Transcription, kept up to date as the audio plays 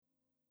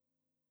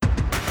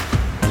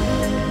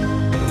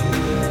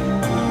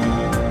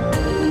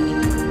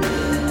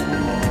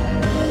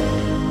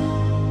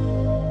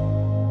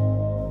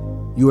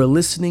You are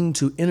listening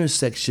to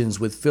Intersections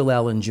with Phil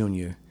Allen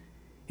Jr.,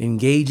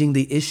 engaging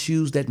the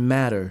issues that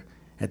matter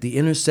at the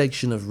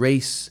intersection of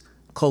race,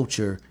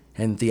 culture,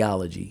 and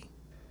theology.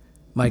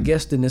 My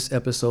guest in this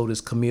episode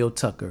is Camille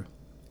Tucker.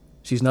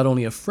 She's not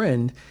only a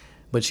friend,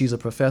 but she's a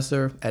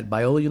professor at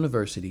Biola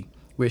University,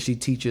 where she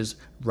teaches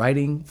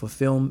writing for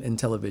film and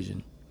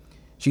television.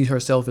 She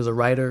herself is a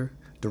writer,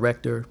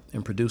 director,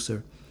 and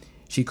producer.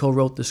 She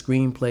co-wrote the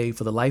screenplay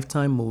for the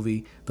Lifetime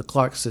movie The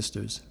Clark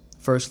Sisters,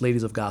 First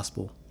Ladies of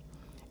Gospel.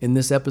 In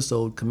this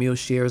episode, Camille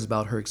shares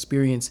about her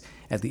experience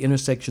at the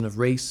intersection of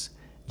race,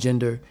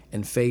 gender,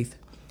 and faith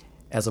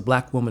as a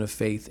Black woman of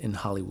faith in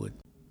Hollywood.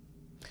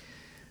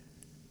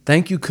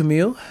 Thank you,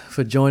 Camille,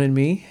 for joining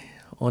me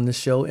on the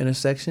show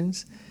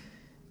Intersections.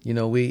 You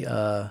know,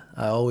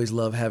 I always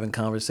love having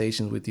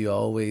conversations with you. I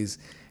always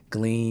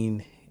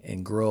glean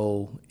and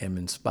grow and am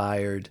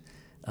inspired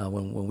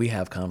when we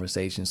have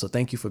conversations. So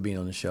thank you for being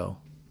on the show.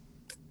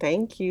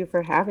 Thank you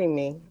for having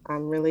me.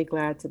 I'm really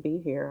glad to be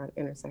here on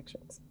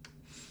Intersections.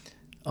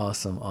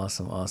 Awesome.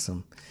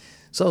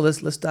 So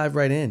let's dive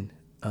right in.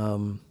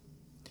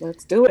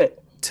 Let's do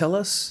it. Tell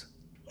us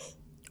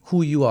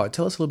who you are.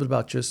 Tell us a little bit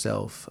about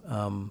yourself.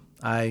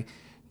 I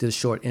did a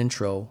short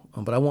intro,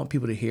 but I want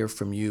people to hear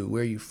from you.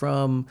 Where are you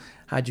from?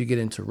 How'd you get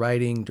into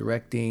writing,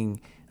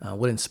 directing?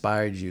 What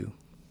inspired you?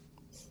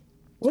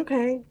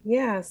 Okay,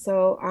 yeah.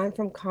 So I'm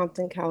from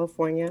Compton,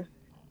 California.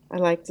 I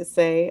like to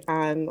say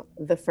I'm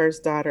the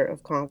first daughter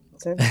of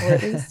Compton, or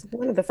at least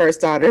one of the first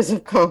daughters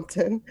of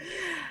Compton.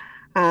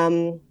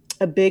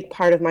 A big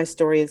part of my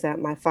story is that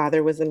my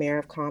father was the mayor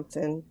of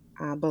Compton,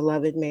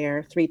 beloved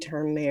mayor,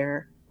 3-term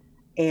mayor,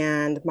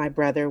 and my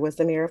brother was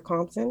the mayor of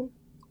Compton.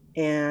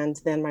 And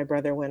then my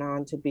brother went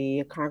on to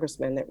be a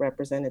congressman that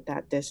represented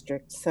that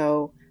district.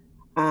 So,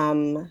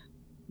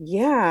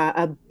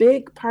 a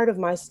big part of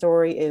my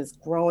story is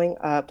growing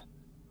up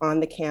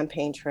on the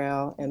campaign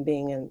trail and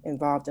being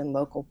involved in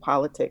local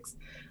politics,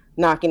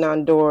 knocking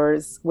on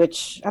doors,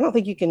 which I don't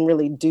think you can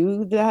really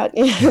do that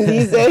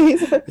these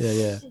days.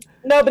 Yeah.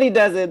 Nobody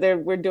does it.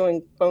 We're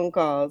doing phone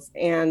calls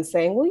and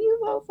saying, will you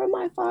vote for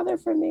my father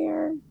for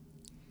mayor?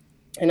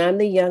 And I'm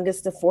the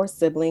youngest of 4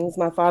 siblings.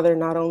 My father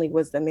not only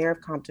was the mayor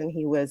of Compton,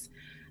 he was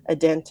a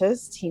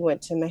dentist. He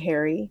went to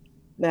Meharry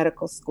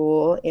Medical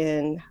School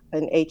in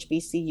an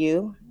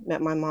HBCU.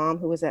 Met my mom,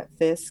 who was at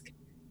Fisk,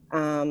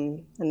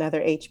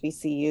 another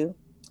HBCU,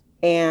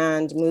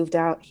 and moved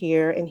out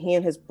here. And he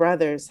and his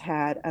brothers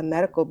had a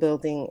medical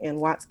building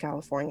in Watts,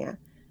 California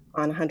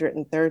on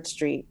 103rd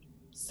Street.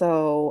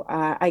 So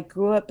I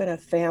grew up in a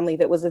family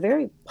that was a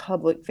very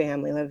public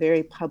family, a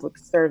very public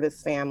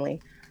service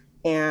family.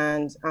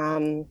 And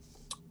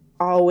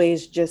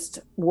always just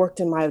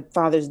worked in my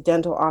father's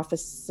dental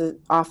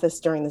office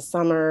during the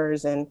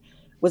summers and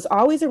was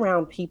always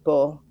around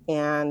people.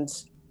 And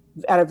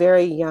at a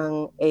very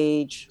young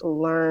age,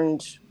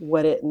 learned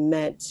what it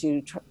meant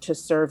to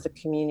serve the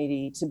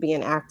community, to be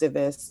an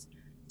activist,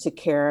 to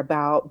care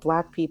about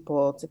Black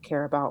people, to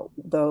care about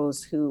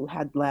those who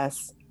had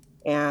less.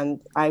 And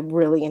I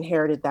really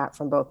inherited that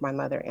from both my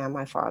mother and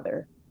my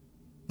father.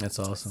 That's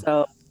awesome.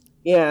 So,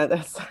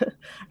 yeah,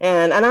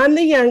 and I'm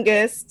the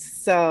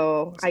youngest,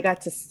 so I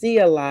got to see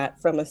a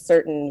lot from a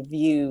certain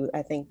view.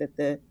 I think that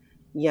the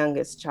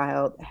youngest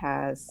child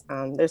has,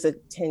 there's a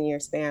 10-year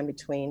span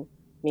between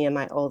me and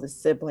my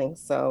oldest sibling.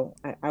 So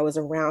I was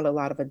around a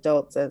lot of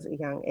adults at a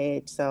young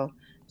age, so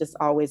just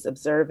always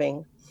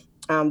observing.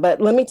 But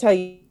let me tell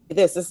you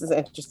this is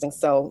interesting.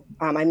 So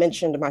I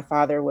mentioned my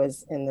father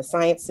was in the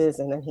sciences,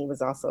 and then he was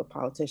also a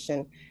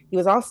politician. He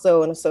was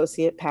also an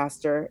associate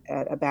pastor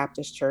at a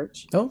Baptist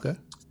church. Okay.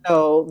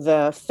 So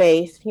the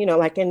faith,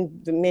 like in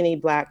the many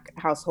Black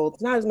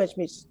households, not as much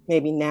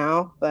maybe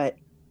now, but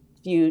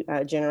a few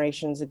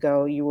generations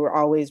ago, you were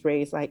always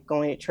raised like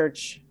going to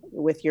church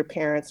with your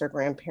parents or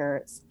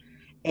grandparents.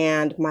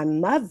 And my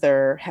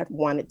mother had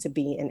wanted to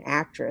be an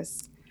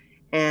actress.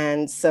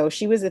 And so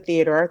she was a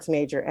theater arts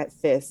major at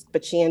Fisk,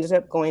 but she ended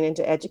up going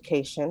into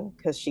education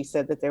because she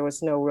said that there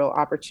was no real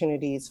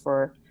opportunities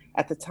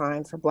at the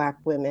time for Black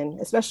women,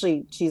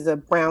 especially she's a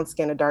brown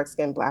skinned, a dark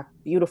skinned,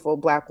 beautiful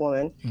Black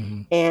woman.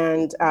 Mm-hmm.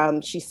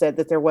 And she said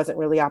that there wasn't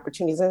really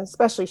opportunities, and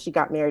especially she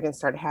got married and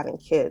started having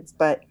kids,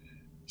 but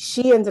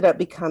she ended up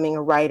becoming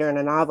a writer and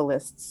a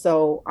novelist.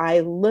 So I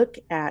look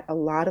at a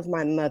lot of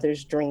my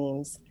mother's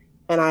dreams,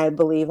 and I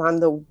believe I'm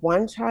the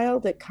one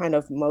child that kind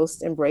of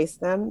most embraced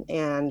them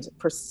and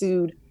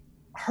pursued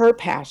her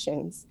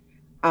passions.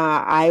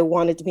 I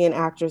wanted to be an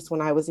actress when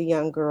I was a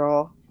young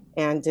girl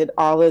and did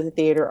all of the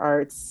theater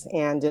arts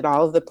and did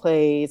all of the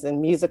plays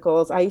and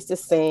musicals. I used to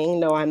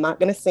sing. No, I'm not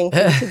going to sing for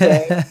you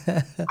today.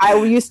 I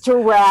used to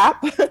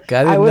rap.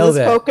 I was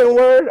a spoken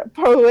word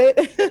poet.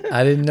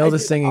 I didn't know the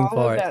singing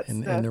part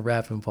and the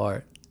rapping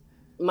part.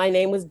 My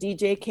name was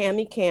DJ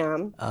Cammy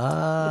Cam,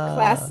 the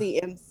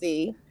classy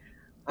MC.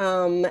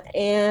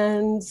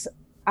 And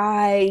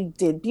I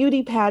did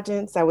beauty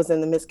pageants. I was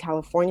in the Miss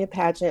California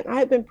pageant. I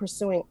had been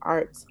pursuing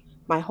arts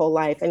my whole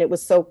life. And it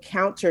was so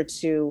counter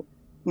to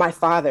my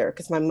father,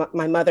 because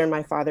my mother and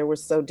my father were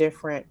so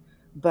different.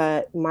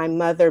 but my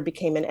mother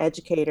became an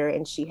educator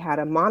and she had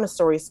a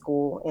Montessori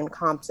school in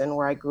Compton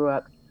where I grew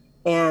up.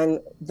 And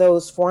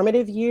those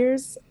formative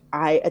years,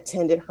 I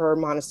attended her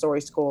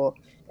Montessori school,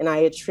 and I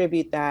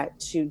attribute that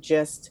to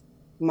just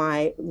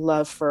my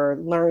love for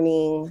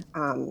learning.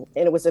 And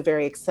it was a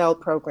very Excel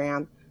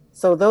program.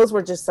 So those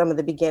were just some of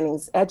the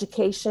beginnings.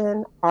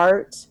 Education,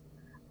 art,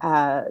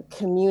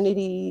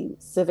 community,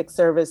 civic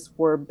service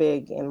were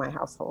big in my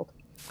household.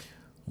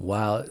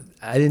 Wow,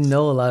 I didn't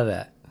know a lot of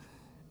that.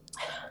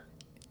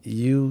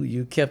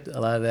 You kept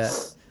a lot of that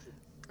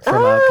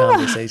from our Ah,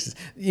 conversations.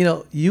 You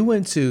know, you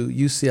went to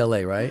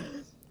UCLA, right?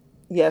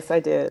 yes, I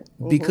did.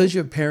 Because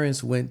your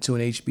parents went to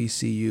an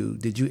HBCU,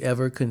 did you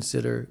ever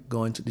consider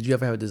going to, did you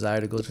ever have a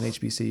desire to go to an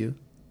HBCU?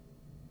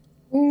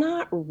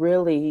 Not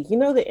really. You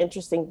know, the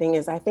interesting thing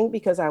is, I think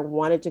because I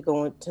wanted to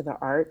go into the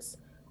arts,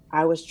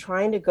 I was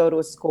trying to go to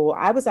a school.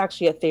 I was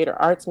actually a theater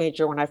arts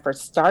major when I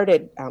first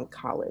started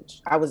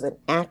college. I was an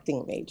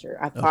acting major.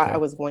 I thought I Okay.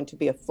 was going to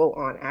be a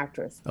full-on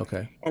actress.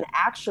 Okay. And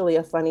actually,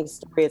 a funny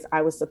story is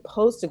I was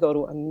supposed to go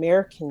to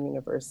American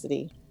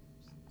University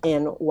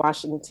in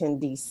Washington,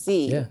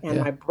 D.C., Yeah, and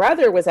yeah. my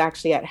brother was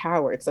actually at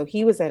Howard. So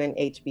he was at an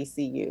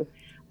HBCU.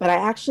 But I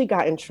actually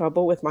got in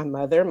trouble with my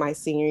mother my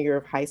senior year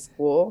of high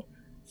school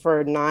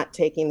for not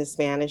taking the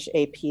Spanish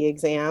AP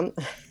exam.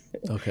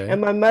 Okay. And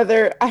my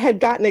mother, I had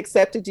gotten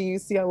accepted to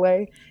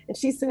UCLA, and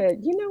she said,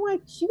 "You know what?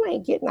 You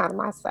ain't getting out of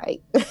my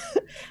sight.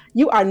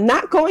 You are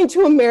not going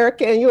to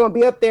America, and you're going to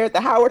be up there at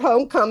the Howard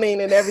homecoming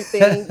and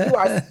everything. You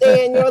are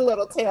staying your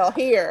little tail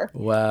here."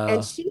 And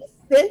Wow. she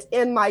sent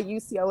in my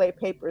UCLA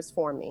papers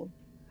for me.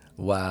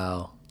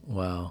 Wow.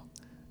 Wow.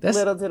 That's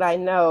Little did I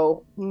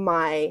know,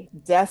 my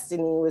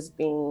destiny was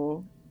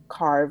being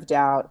carved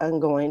out and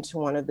going to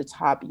one of the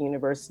top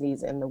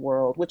universities in the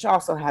world, which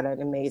also had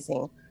an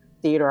amazing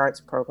theater arts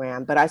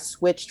program. But I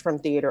switched from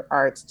theater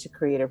arts to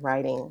creative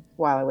writing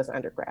while I was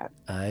undergrad.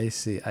 I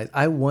see.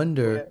 I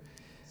wonder Yeah.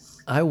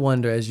 I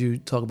wonder as you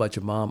talk about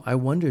your mom, I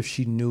wonder if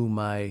she knew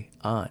my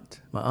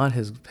aunt. My aunt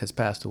has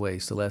passed away,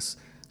 Celeste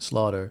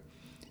Slaughter,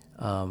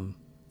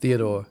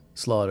 Theodore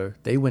Slaughter.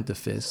 They went to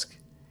Fisk,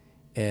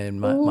 and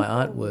my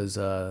aunt Mm. was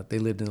they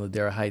lived in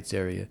Ladera Heights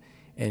area,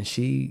 and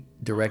she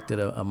directed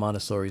a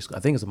Montessori school. I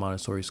think it's a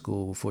Montessori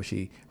school before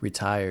she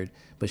retired,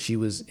 but she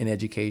was in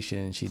education,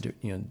 and she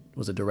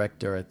was a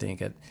director, I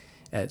think,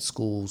 at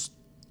schools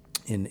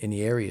in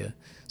the area.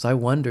 So I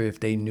wonder if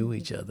they knew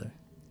each other.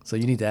 So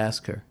you need to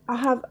ask her. I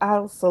have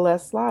Al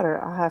Celeste Slaughter.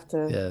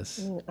 Yes.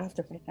 I have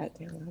to write that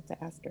down. I have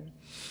to ask her.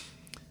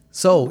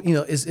 So,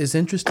 it's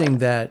interesting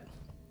that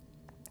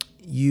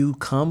you're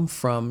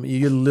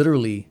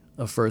literally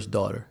a first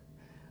daughter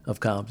of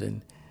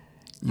Compton.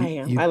 I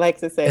You am. you I like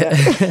to say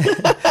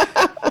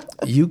that.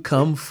 you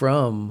come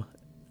from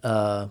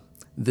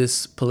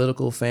this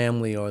political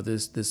family, or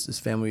this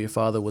family. Your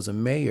father was a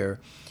mayor,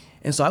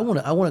 and so I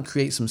want to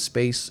create some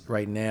space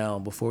right now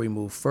before we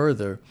move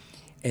further,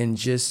 and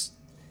just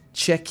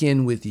check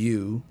in with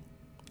you,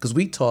 because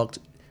we talked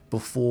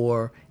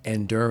before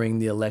and during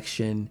the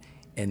election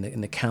and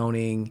the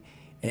counting,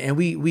 and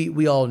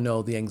we all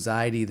know the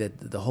anxiety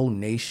that the whole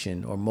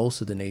nation, or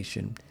most of the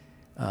nation,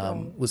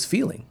 Right. was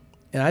feeling,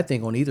 and I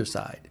think on either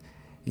side,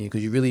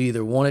 because you really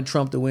either wanted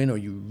Trump to win or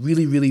you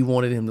really, really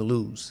wanted him to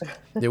lose.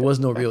 There was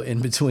no real in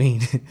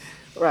between.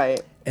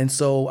 Right. And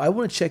so I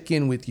want to check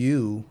in with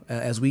you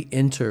as we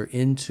enter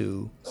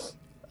into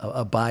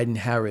a Biden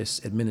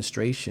Harris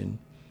administration.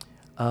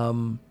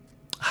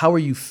 How are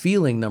you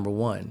feeling, number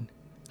one?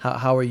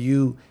 How are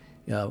you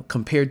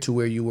compared to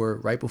where you were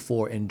right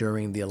before and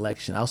during the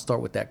election? I'll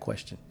start with that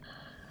question.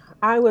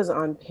 I was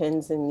on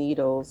pins and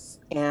needles,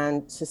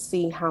 and to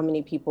see how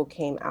many people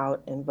came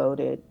out and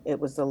voted, it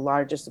was the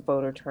largest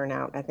voter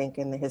turnout, I think,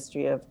 in the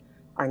history of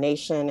our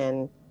nation.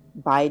 And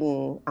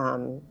Biden,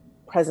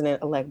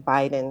 President-elect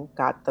Biden,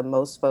 got the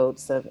most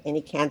votes of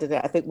any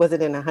candidate. I think, was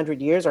it in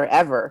 100 years or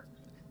ever?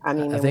 I I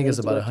mean, when think they it's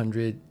do about it.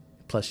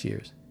 100+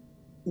 years.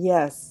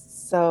 Yes.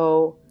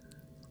 So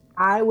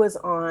I was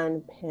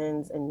on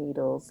pins and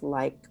needles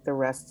like the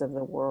rest of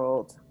the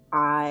world.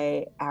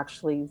 I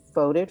actually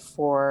voted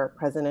for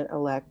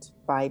President-elect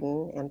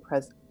Biden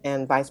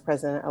and Vice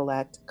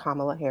President-elect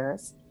Kamala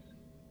Harris.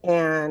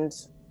 And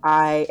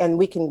and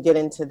we can get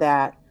into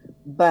that,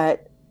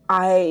 but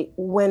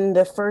when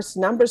the first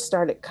numbers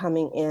started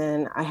coming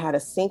in, I had a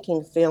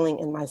sinking feeling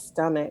in my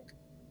stomach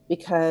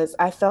because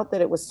I felt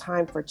that it was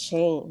time for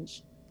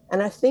change.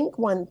 And I think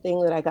one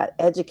thing that I got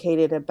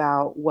educated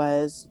about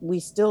was we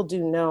still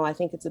do know, I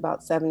think it's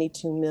about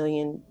 72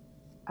 million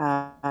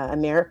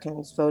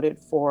Americans voted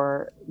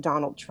for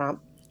Donald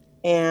Trump.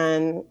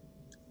 And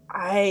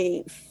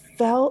I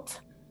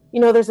felt,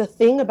 there's a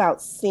thing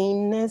about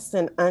seenness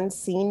and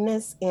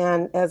unseenness.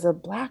 And as a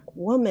Black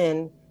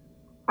woman,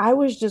 I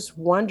was just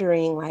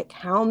wondering, like,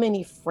 how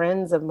many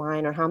friends of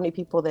mine, or how many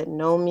people that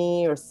know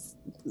me or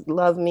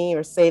love me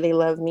or say they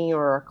love me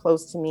or are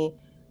close to me,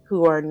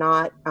 who are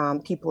not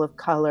people of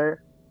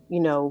color,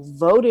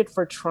 voted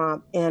for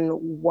Trump.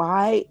 And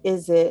why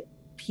is it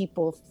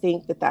people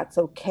think that that's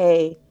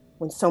okay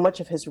when so much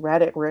of his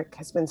rhetoric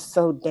has been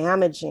so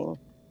damaging?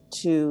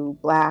 to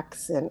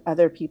Blacks and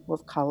other people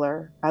of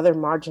color, other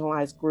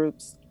marginalized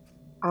groups,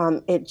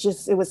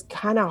 it was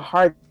kind of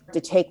hard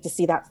to take to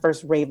see that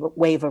first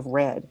wave of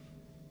red.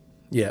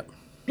 Yeah.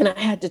 And I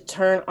had to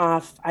turn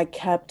off. I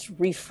kept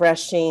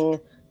refreshing,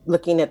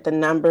 looking at the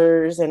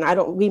numbers, and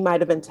we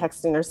might have been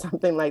texting or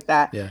something like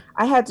that. Yeah.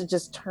 I had to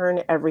just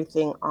turn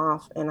everything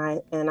off, and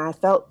I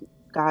felt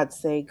God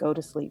say, "Go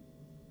to sleep.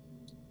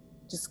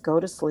 Just go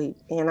to sleep."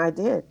 And I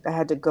did. I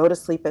had to go to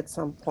sleep at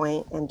some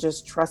point and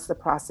just trust the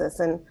process.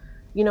 And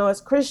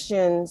as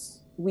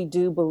Christians, we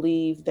do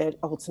believe that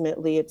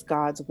ultimately it's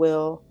God's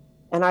will.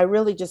 And I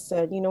really just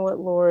said, you know what,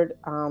 Lord,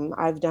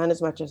 I've done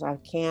as much as I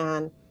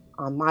can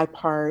on my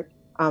part.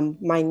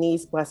 My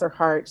niece, bless her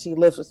heart, she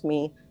lives with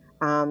me.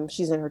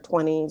 She's in her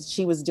 20s.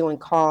 She was doing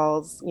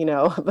calls,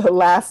 the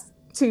last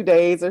 2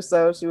 days or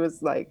so. She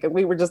was like,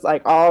 we were just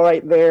like all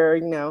right there,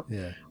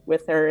 Yeah.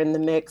 with her in the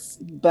mix.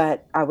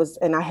 But I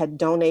had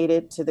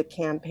donated to the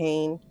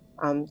campaign,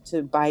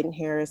 to Biden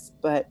Harris,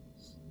 but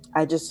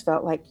I just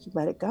felt like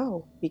let it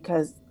go,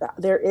 because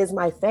there is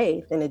my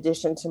faith in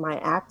addition to my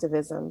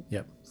activism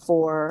Yep.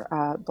 for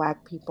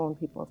Black people and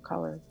people of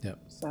color. Yep.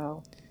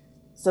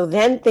 So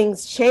then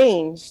things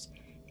changed.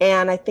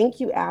 And I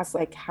think you asked,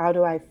 like, how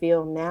do I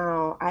feel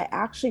now? I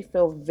actually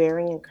feel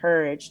very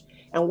encouraged.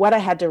 And what I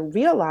had to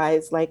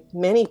realize, like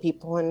many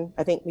people, and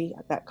I think we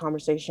had that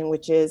conversation,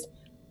 which is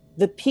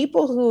the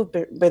people who have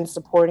been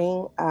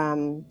supporting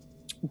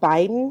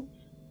Biden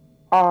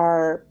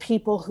are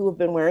people who have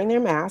been wearing their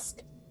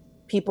mask,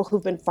 people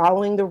who've been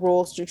following the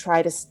rules to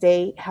try to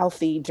stay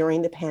healthy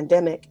during the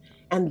pandemic.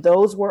 And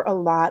those were a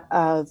lot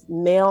of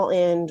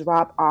mail-in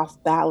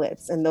drop-off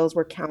ballots, and those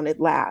were counted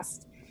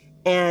last.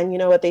 And you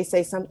know what they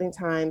say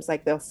sometimes,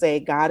 like they'll say,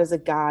 God is a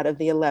God of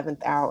the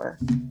 11th hour.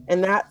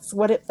 And that's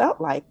what it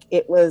felt like.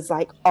 It was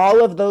like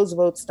all of those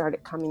votes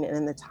started coming in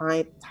and the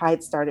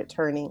tide started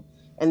turning.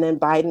 And then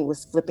Biden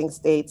was flipping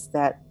states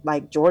that,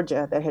 like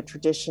Georgia, that had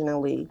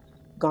traditionally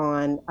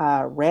gone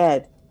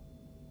red.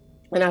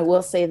 And I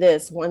will say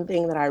this, one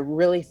thing that I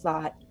really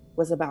thought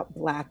was about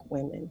Black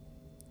women.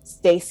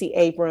 Stacey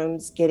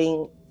Abrams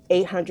getting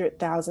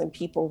 800,000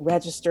 people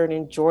registered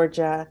in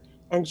Georgia,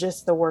 and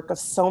just the work of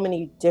so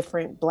many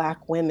different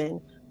Black women.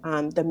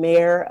 The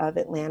mayor of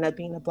Atlanta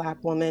being a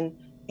Black woman,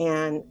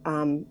 and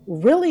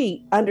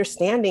really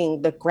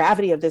understanding the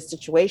gravity of this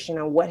situation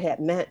and what it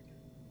meant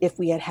if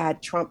we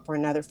had Trump for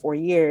another 4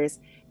 years,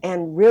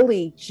 and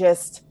really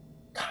just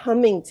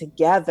coming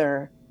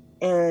together.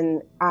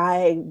 And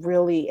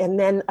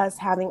then us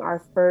having our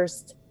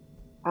first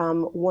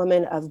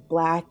woman of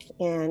Black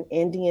and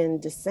Indian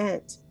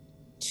descent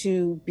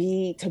to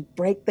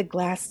break the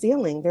glass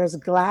ceiling. There's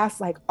glass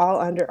like all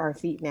under our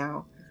feet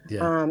now.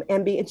 Yeah.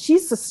 And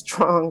she's a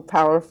strong,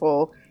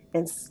 powerful,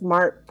 and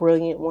smart,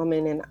 brilliant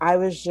woman. And I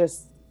was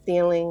just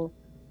feeling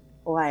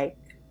like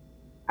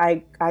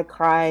I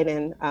cried,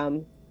 and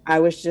I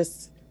was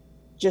just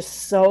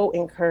so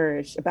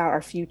encouraged about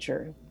our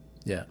future.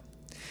 Yeah.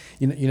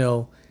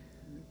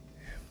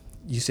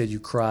 You said you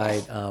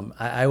cried.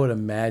 I would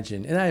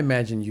imagine, and I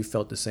imagine you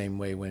felt the same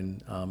way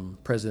when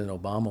President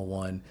Obama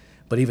won,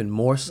 but even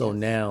more so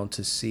now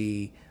to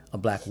see a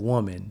Black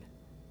woman,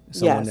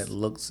 someone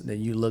Yes. that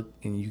you look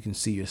and you can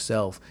see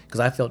yourself. Because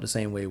I felt the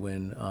same way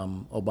when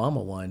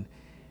Obama won.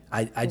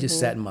 I just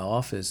sat in my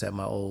office at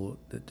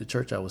the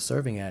church I was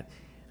serving at.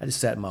 I just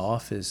sat in my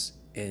office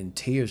and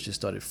tears just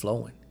started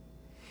flowing.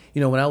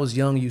 When I was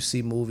young, you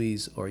see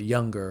movies, or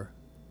younger,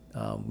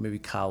 maybe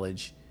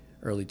college,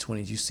 early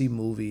 20s, you see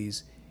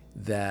movies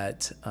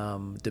that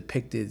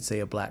depicted, say,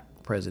 a Black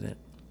president.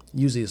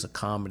 Usually it's a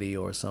comedy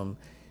or some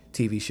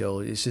TV show.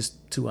 It's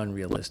just too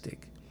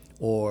unrealistic.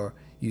 Or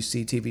you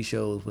see TV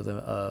shows with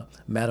a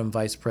Madam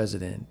Vice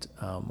President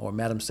or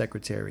Madam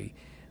Secretary.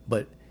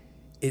 But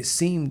it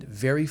seemed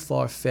very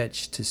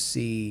far-fetched to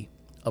see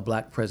a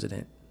Black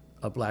president,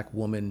 a Black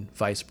woman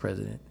vice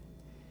president.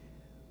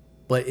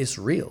 But it's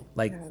real.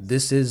 Like, Yes.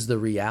 this is the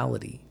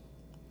reality.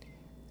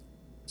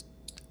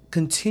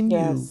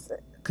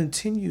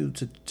 Continue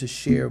to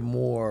share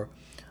more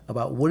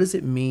about what does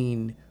it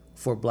mean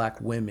for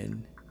Black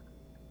women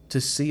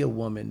to see a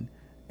woman,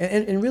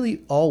 and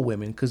really all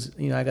women, because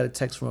I got a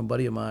text from a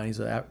buddy of mine. He's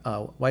a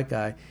white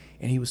guy,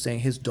 and he was saying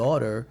his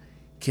daughter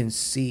can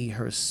see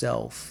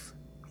herself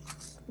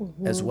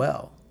as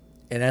well,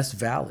 and that's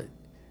valid.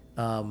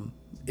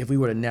 If we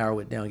were to narrow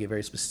it down and get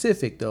very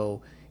specific,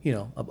 though,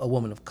 a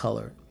woman of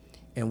color,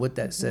 and what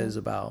that says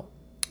about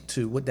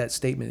what the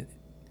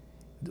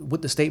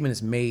statement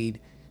is made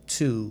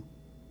to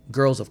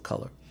girls of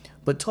color.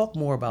 But talk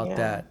more about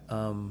that,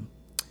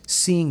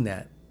 seeing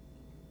that.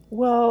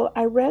 Well,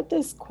 I read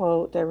this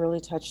quote that really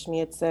touched me.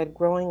 It said,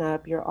 growing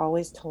up, you're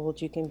always told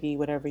you can be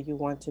whatever you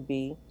want to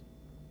be.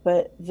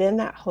 But then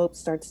that hope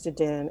starts to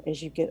dim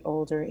as you get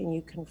older and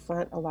you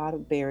confront a lot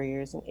of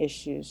barriers and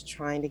issues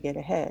trying to get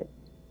ahead.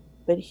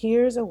 But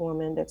here's a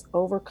woman that's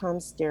overcome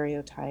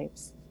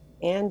stereotypes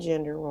and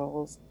gender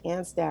roles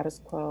and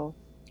status quo.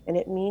 And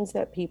it means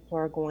that people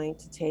are going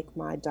to take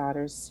my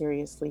daughters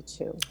seriously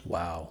too.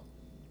 Wow.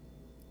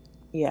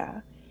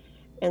 Yeah.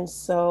 And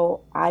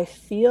so I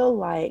feel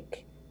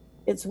like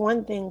it's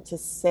one thing to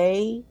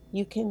say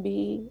you can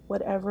be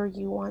whatever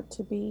you want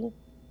to be.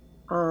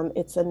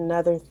 It's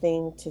another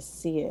thing to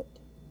see it.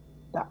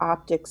 The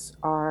optics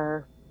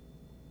are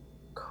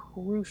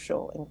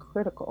crucial and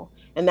critical.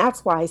 And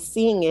that's why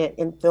seeing it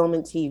in film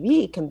and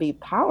TV can be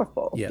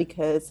powerful, Yeah.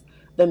 because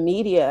the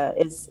media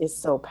is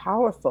so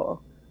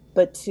powerful.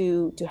 But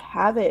to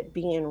have it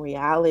be in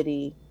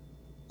reality,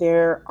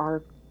 there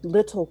are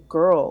little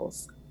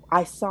girls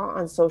I saw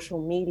on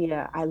social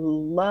media. I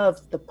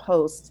loved the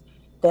post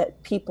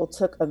that people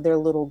took of their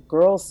little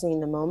girl seeing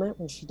the moment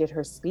when she did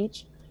her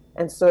speech.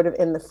 And sort of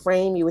in the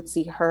frame, you would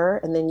see her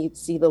and then you'd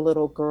see the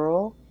little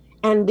girl.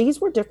 And these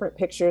were different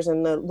pictures,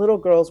 and the little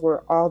girls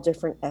were all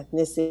different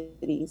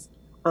ethnicities.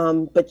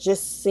 But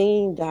just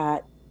seeing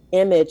that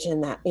image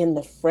and that in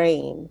the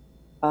frame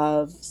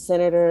of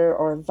Senator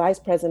or Vice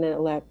President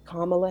elect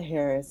Kamala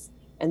Harris,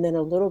 and then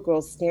a little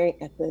girl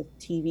staring at the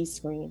TV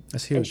screen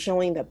That's and huge.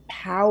 showing the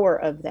power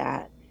of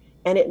that.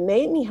 And it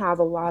made me have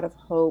a lot of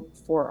hope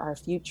for our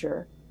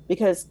future,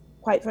 because,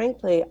 quite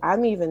frankly,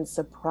 I'm even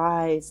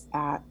surprised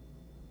at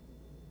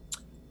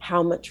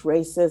how much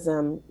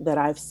racism that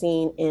I've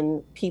seen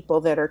in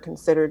people that are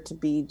considered to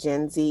be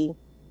Gen Z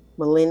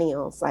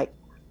millennials. Like,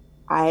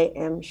 I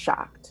am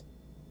shocked.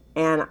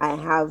 And I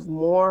have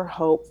more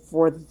hope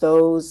for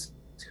those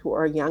who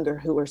are younger,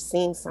 who are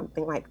seeing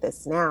something like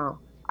this now.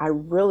 I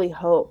really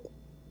hope.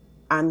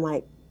 I'm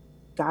like,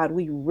 God,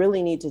 we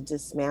really need to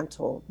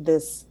dismantle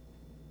this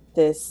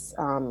this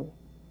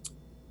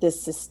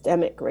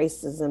systemic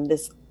racism,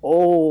 this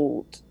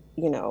old,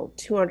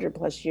 200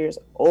 plus years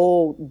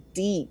old,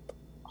 deep,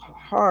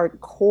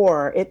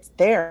 hardcore. It's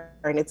there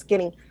and it's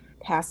getting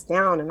passed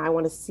down, and I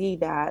want to see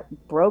that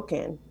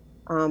broken.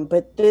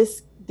 But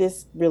this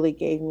really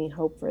gave me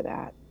hope for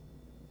that.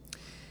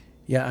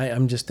 Yeah,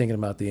 I'm just thinking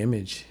about the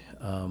image.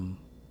 And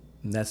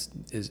that's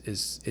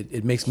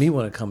it makes me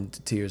want to come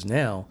to tears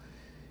now,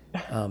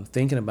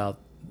 thinking about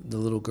the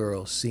little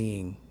girl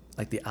seeing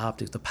like the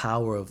optics, the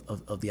power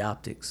of the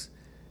optics,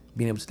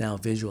 being able to now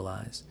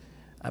visualize.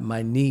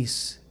 My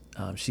niece,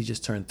 she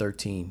just turned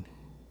 13.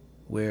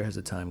 Where has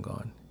the time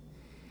gone?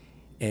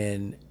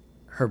 And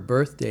her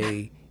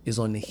birthday is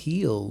on the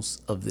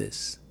heels of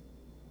this.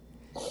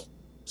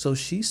 So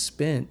she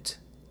spent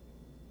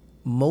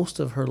most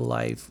of her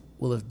life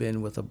will have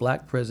been with a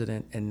black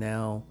president and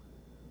now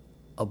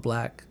a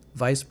black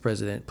vice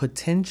president,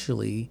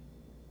 potentially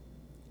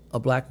a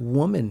black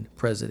woman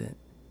president.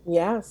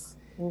 Yes.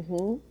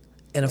 Mm-hmm.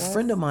 And a Yes.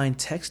 friend of mine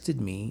texted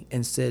me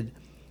and said,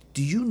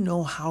 "Do you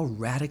know how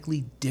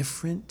radically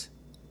different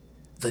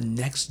the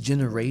next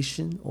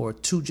generation or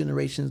 2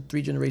 generations,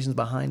 3 generations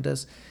behind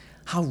us,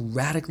 how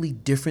radically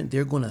different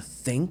they're going to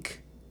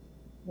think?"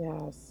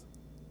 Yes.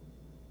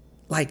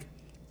 Like,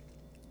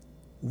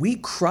 we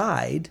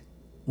cried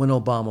when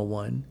Obama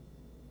won.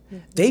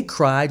 Mm-hmm. They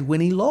cried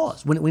when he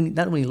lost. When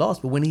not when he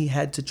lost, but when he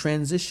had to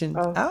transition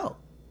out.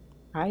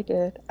 I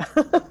did.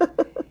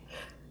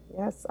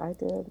 Yes, I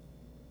did.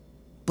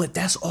 But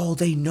that's all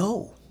they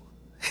know.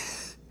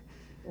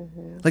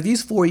 Mm-hmm. Like,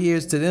 these 4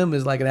 years to them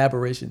is like an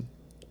aberration.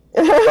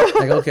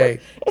 Like, okay,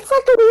 It's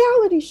like a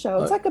reality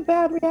show. It's like a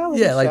bad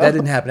reality yeah, like show. that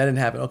didn't happen. That didn't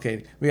happen.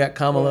 Okay, we got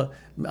Kamala,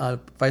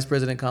 Vice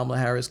President Kamala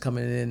Harris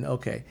coming in.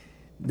 Okay,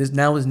 this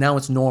now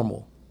it's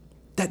normal.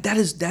 That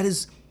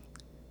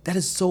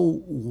is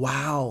so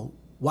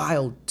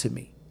wild to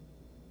me.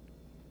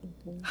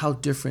 Mm-hmm. How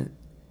different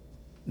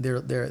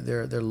their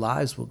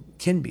lives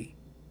can be.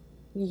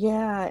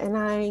 Yeah, and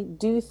I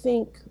do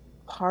think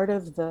part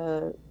of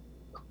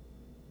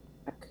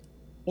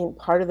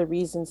part of the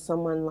reason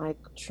someone like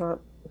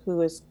Trump,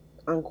 who is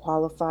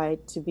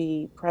unqualified to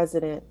be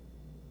president,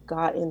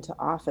 got into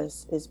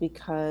office is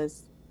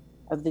because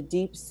of the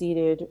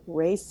deep-seated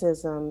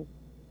racism,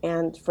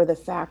 and for the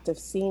fact of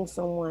seeing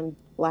someone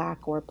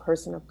black or a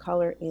person of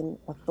color in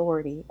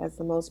authority as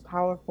the most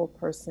powerful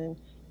person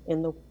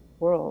in the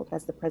world,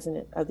 as the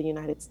president of the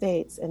United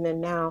States. And then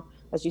now,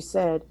 as you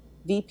said,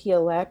 VP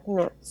elect, and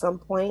at some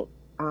point,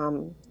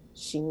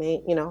 she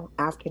may,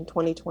 after in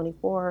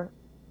 2024,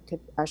 could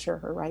usher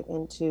her right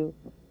into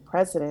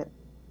president.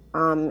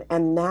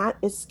 And that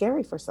is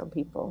scary for some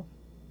people.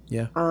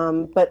 Yeah.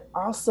 But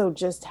also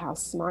just how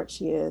smart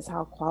she is,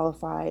 how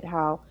qualified,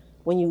 how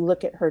when you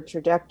look at her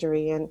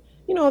trajectory. And,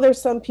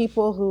 there's some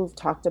people who've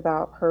talked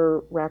about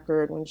her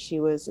record when she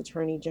was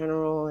attorney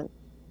general and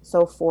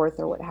so forth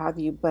or what have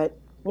you. But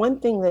one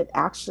thing that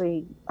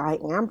actually I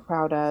am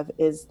proud of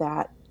is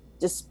that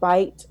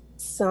despite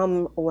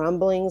some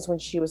rumblings when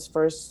she was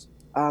first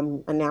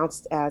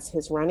announced as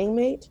his running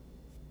mate,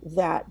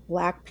 that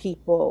Black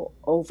people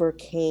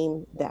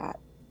overcame that.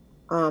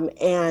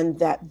 And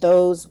that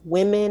those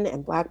women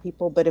and Black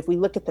people, but if we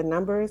look at the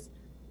numbers,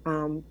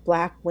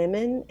 Black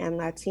women and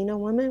Latino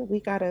women, we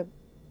gotta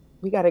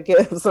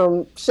give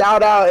some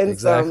shout out and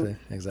some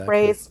Exactly.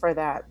 praise for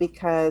that,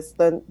 because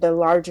the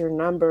larger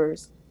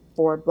numbers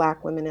for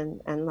Black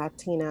women and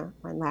Latina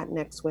and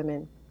Latinx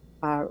women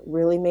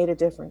really made a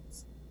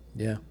difference.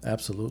 Yeah,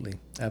 absolutely.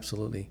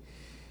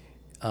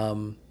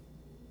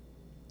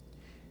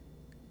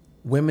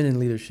 women in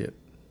leadership,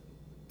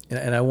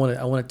 and I want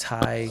to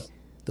tie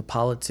the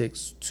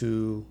politics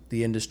to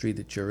the industry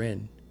that you're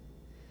in.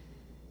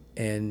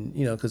 And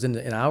because in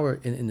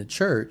the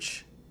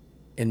church,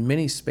 in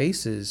many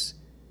spaces,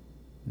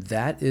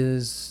 that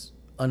is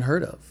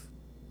unheard of,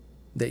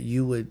 that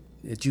you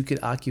could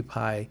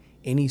occupy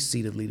any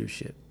seat of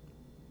leadership.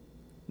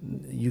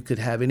 You could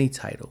have any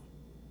title.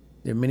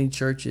 There are many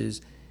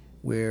churches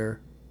where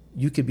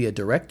you could be a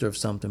director of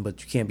something,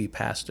 but you can't be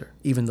pastor,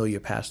 even though you're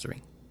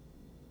pastoring.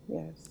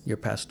 Yes. You're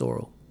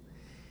pastoral.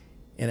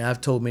 And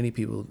I've told many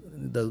people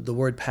the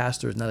word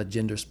pastor is not a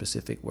gender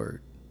specific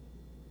word.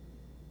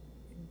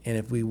 And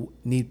if we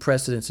need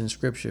precedence in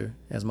Scripture,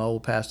 as my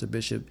old pastor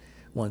bishop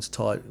once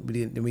taught,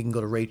 then we can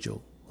go to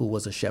Rachel, who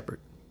was a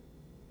shepherd.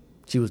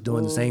 She was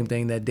doing the same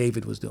thing that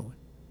David was doing.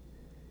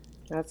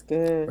 That's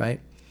good. Right?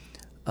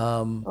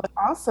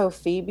 Also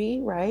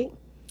Phoebe, right?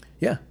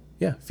 Yeah.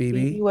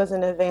 Phoebe was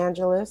an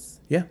evangelist.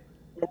 Yeah.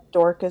 And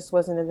Dorcas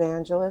was an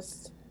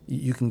evangelist.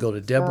 You can go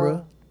to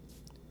Deborah.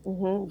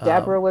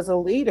 Deborah was a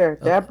leader.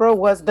 Deborah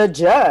was the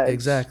judge.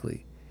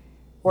 Exactly.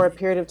 For a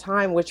period of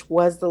time, which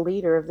was the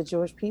leader of the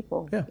Jewish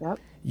people. Yeah. Yep.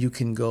 You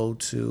can go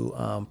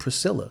to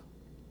Priscilla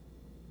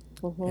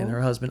and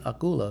her husband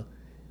Aquila,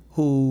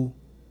 who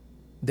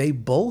they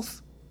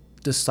both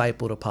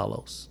discipled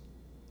Apollos.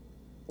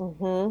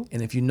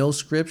 And if you know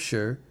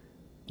Scripture,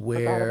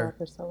 where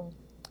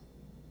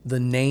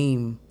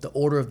the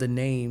order of the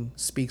name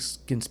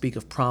can speak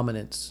of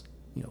prominence,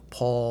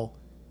 Paul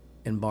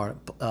and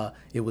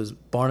it was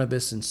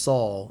Barnabas and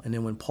Saul, and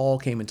then when Paul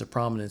came into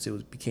prominence,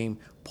 became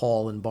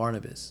Paul and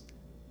Barnabas.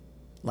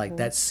 Like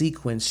that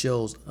sequence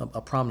shows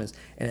a prominence,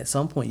 and at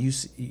some point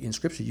in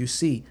Scripture you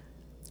see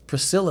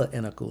Priscilla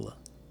and Aquila.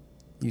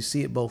 You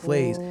see it both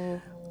ways,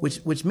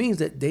 which means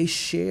that they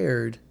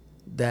shared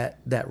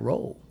that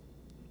role.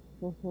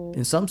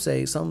 And some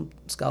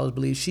scholars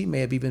believe she may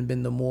have even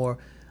been the more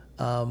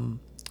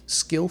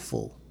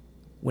skillful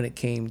when it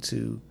came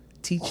to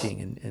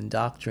teaching and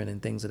doctrine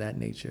and things of that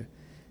nature,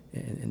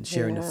 and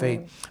sharing the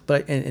faith.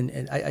 But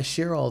and I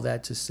share all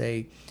that to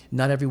say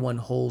not everyone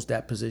holds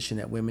that position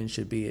that women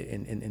should be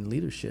in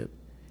leadership.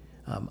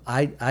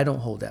 I don't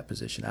hold that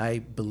position. I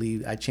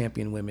believe I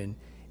champion women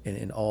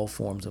in all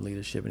forms of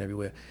leadership and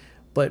everywhere.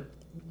 But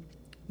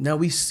now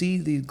we see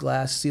the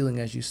glass ceiling,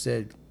 as you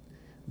said,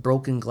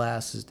 broken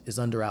glass is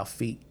under our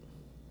feet.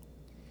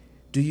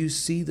 Do you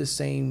see the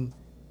same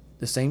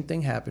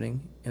thing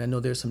happening? And I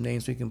know there's some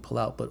names we can pull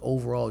out, but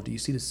overall, do you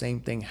see the same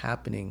thing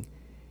happening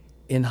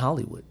in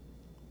Hollywood?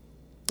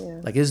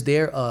 Yeah. Like, is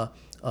there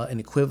an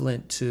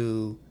equivalent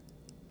to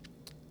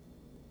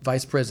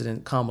Vice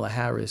President Kamala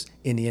Harris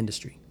in the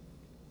industry?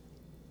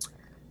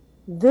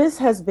 This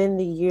has been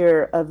the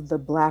year of the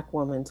Black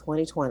woman,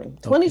 2020. Okay.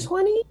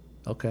 2020?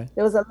 Okay.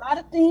 There was a lot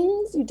of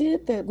things you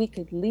did that we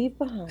could leave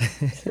behind.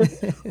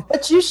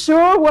 But you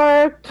sure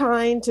were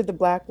kind to the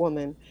Black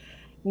woman.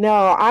 No,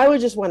 I would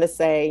just want to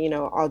say,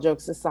 all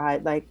jokes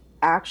aside, like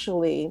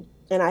actually,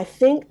 and I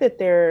think that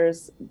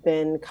there's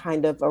been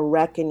kind of a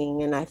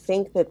reckoning, and I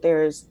think that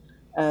there's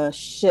a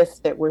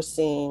shift that we're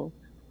seeing.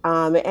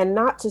 And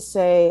not to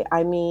say,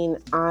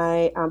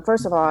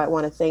 first of all, I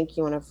want to thank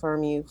you and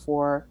affirm you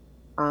for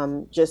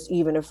just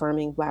even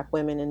affirming Black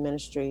women in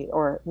ministry,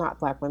 or not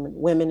Black women,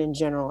 women in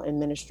general in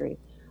ministry.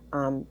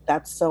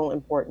 That's so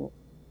important.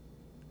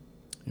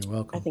 You're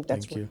welcome. I think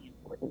that's really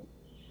important.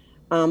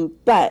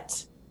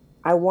 But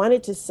I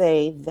wanted to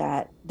say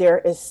that there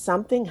is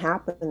something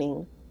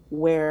happening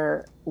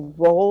where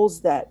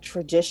roles that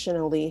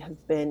traditionally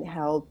have been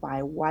held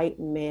by white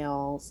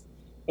males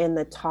in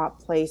the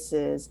top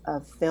places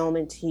of film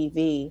and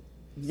TV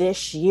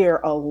this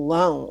year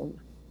alone.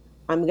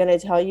 I'm going to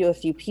tell you a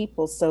few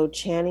people. So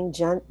Channing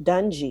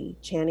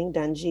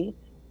Dungey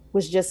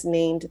was just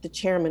named the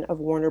chairman of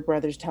Warner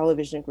Brothers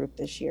Television Group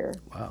this year.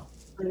 Wow.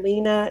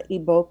 Alina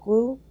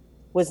Ibokwu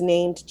was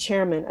named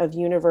chairman of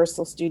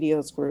Universal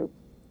Studios Group.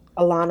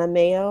 Alana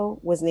Mayo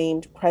was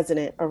named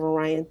president of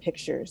Orion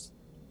Pictures.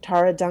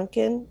 Tara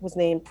Duncan was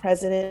named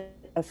president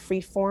of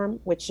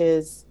Freeform, which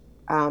is,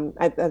 I'm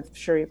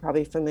sure you're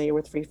probably familiar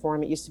with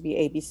Freeform. It used to be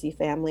ABC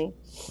Family.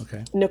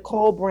 Okay.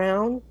 Nicole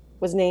Brown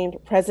was named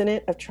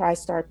president of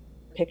TriStar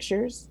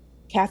Pictures.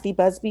 Kathy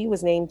Busby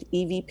was named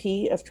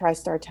EVP of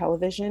TriStar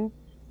Television.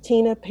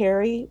 Tina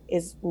Perry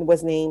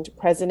was named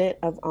president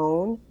of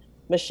OWN.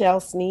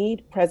 Michelle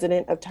Sneed,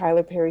 president of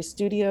Tyler Perry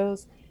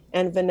Studios.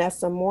 And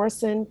Vanessa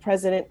Morrison,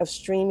 president of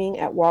streaming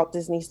at Walt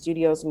Disney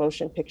Studios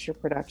Motion Picture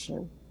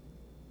Production.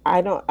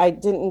 I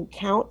didn't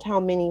count how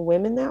many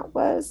women that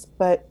was,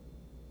 but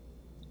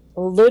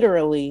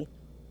literally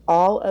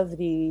all of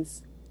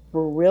these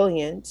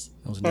brilliant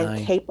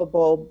and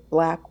capable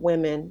Black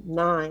women,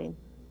 9,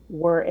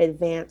 were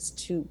advanced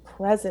to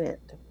president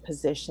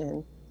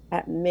position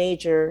at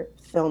major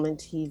film and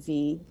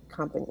TV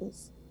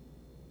companies.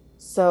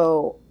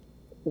 So,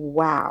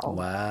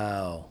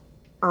 wow.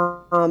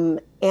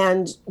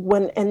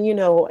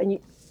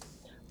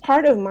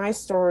 Part of my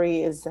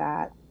story is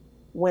that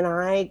when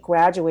I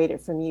graduated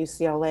from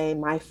UCLA,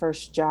 my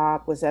first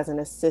job was as an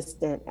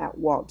assistant at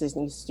Walt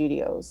Disney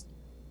Studios.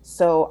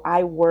 So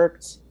I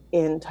worked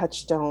in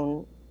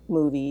Touchstone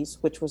Movies,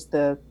 which was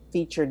the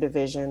feature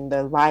division,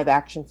 the live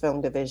action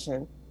film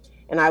division.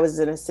 And I was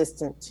an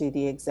assistant to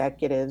the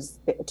executives,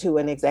 to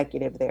an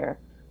executive there.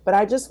 But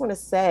I just want to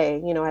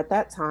say, at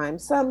that time,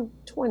 some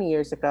 20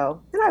 years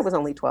ago, and I was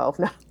only 12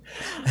 now,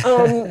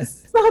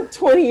 some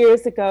 20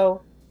 years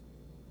ago,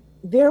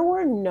 there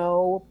were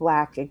no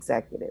Black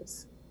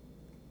executives.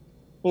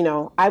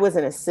 I was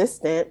an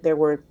assistant. There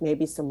were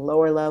maybe some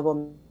lower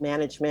level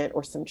management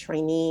or some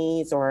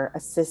trainees or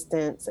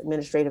assistants,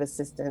 administrative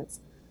assistants.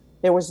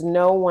 There was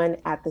no one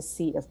at the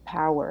seat of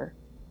power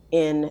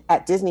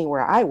at Disney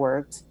where I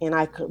worked, and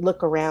I could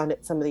look around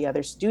at some of the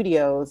other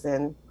studios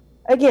and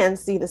again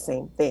see the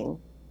same thing.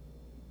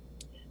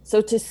 So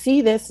to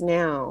see this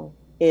now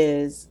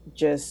is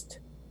just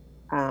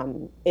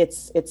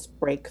it's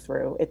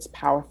breakthrough. It's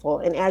powerful.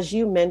 And as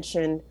you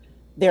mentioned,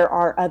 there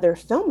are other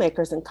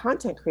filmmakers and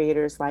content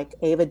creators like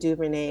Ava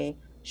DuVernay,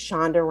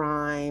 Shonda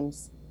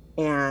Rhimes,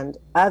 and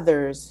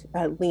others,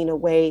 Lena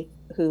Waithe,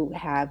 who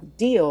have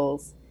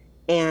deals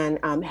and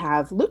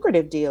have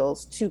lucrative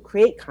deals to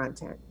create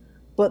content.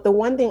 But the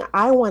one thing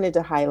I wanted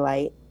to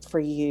highlight for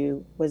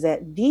you was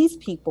that these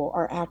people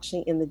are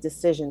actually in the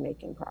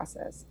decision-making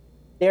process.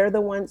 They're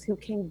the ones who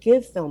can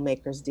give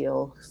filmmakers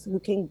deals, who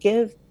can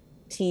give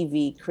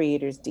TV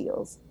creators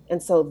deals.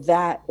 And so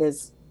that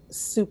is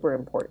super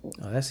important.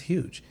 Oh, that's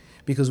huge,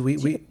 because we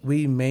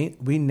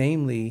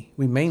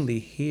mainly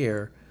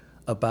hear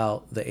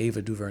about the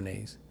Ava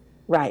DuVernays,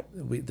 Right.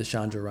 the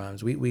Shonda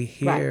Rhimes. We Right.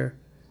 hear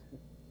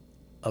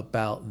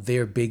about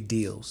their big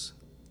deals.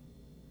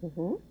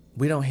 Mm-hmm.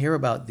 We don't hear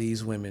about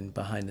these women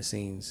behind the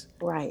scenes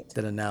Right.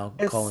 that are now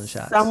And calling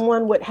shots.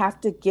 someone would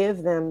have to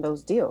give them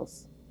those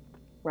deals,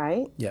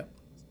 right? Yep.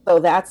 So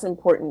that's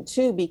important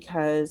too,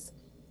 because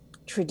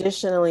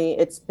traditionally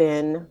it's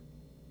been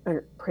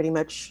pretty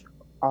much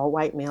all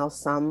white males,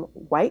 some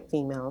white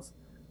females,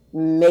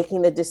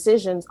 making the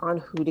decisions on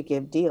who to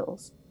give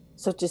deals.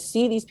 So to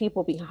see these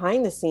people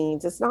behind the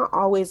scenes, it's not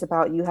always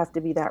about you have to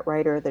be that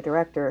writer or the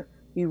director.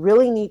 You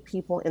really need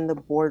people in the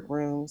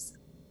boardrooms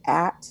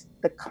at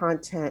the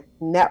content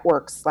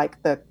networks,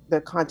 like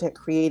the content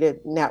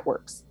created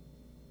networks.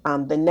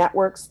 The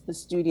networks, the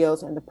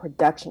studios, and the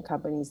production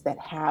companies that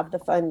have the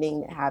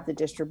funding, that have the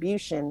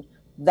distribution,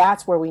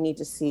 that's where we need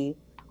to see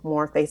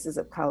more faces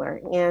of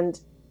color. And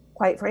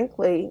quite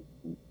frankly,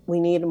 we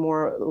need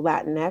more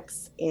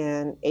Latinx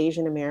and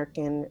Asian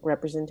American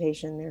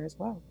representation there as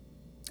well.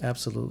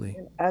 Absolutely.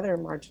 And other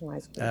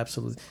marginalized groups.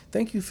 Absolutely.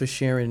 Thank you for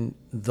sharing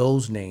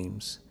those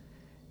names.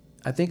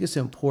 I think it's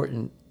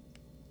important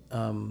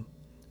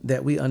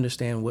that we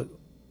understand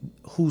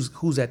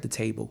who's at the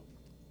table.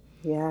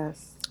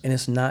 Yes. And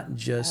it's not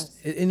just,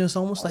 yes. And it's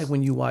almost like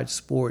when you watch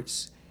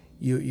sports,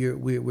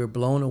 we're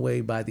blown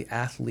away by the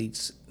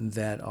athletes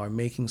that are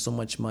making so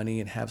much money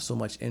and have so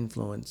much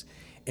influence,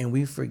 and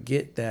we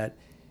forget that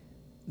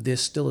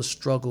there's still a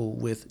struggle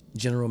with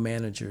general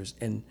managers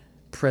and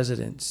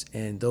presidents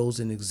and those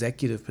in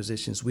executive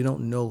positions. We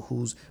don't know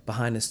who's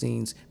behind the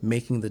scenes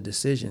making the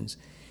decisions,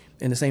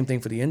 and the same thing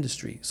for the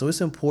industry. So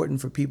it's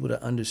important for people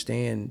to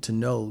understand, to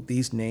know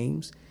these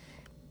names,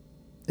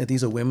 that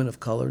these are women of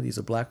color, these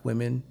are Black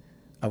women.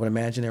 I would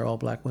imagine they're all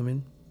Black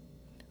women.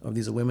 Or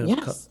these are women yes,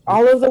 of color.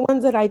 All of the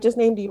ones that I just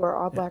named you are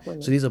all Black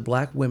women. So these are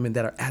Black women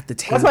that are at the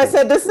table. That's why I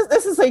said this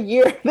is a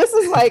year. This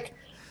is like,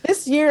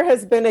 this year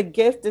has been a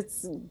gift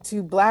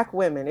to Black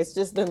women. It's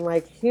just been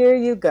like, here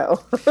you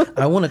go.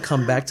 I want to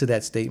come back to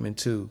that statement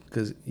too,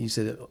 because you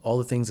said all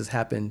the things that's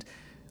happened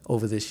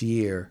over this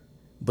year,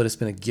 but it's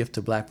been a gift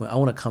to Black women. I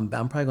want to come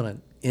back. I'm probably going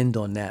to end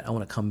on that. I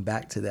want to come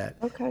back to that.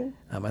 Okay.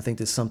 I think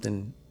there's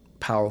something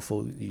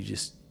powerful that you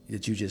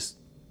just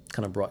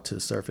kind of brought to the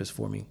surface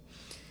for me.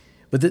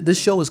 But this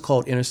show is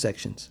called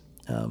Intersections.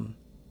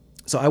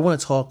 So I want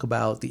to talk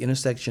about the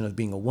intersection of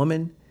being a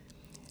woman,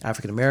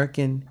 African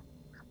American,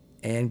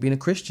 and being a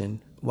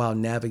Christian while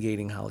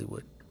navigating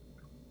Hollywood.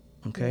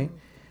 Okay? Mm-hmm.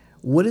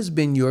 What has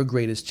been your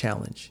greatest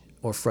challenge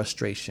or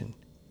frustration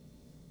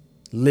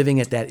living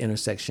at that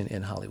intersection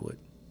in Hollywood?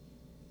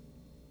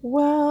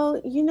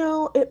 Well,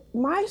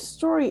 my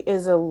story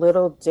is a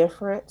little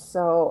different.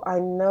 So I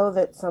know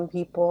that some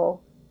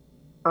people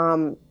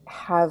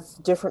have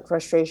different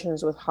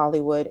frustrations with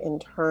Hollywood in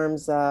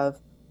terms of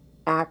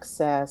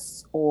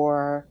access,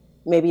 or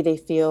maybe they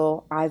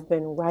feel I've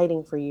been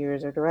writing for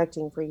years or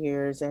directing for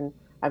years and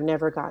I've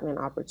never gotten an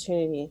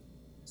opportunity.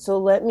 So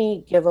let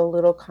me give a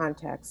little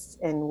context,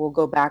 and we'll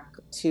go back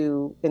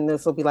to, and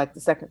this will be like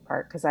the second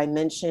part, because I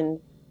mentioned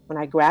when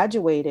I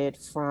graduated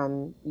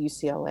from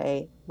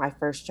UCLA, my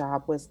first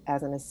job was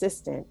as an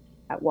assistant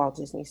at Walt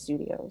Disney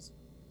Studios.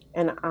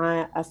 And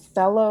a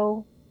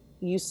fellow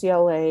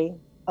UCLA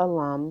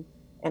alum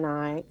and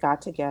I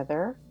got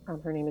together.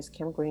 Her name is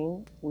Kim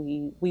Green.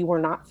 We were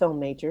not film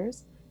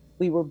majors.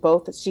 We were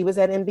both, she was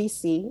at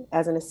NBC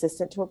as an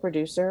assistant to a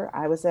producer.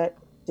 I was at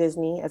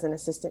Disney as an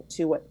assistant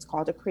to what's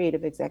called a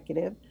creative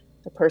executive,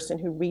 the person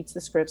who reads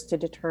the scripts to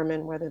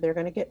determine whether they're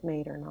going to get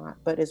made or not,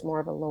 but is more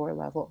of a lower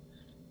level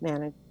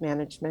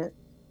management.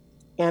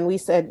 And we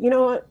said, you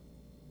know what,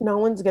 no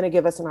one's going to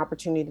give us an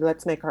opportunity.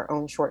 Let's make our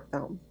own short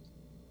film.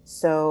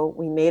 So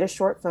we made a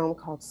short film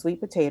called Sweet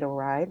Potato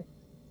Ride.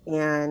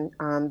 And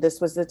this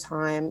was the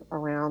time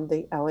around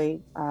the LA,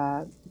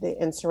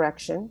 the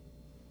insurrection,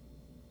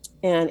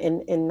 and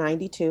in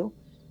 92.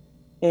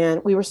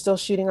 And we were still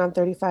shooting on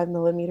 35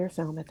 millimeter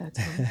film at that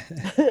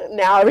time.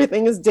 Now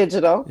everything is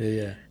digital.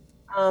 Yeah.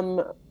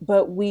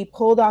 But we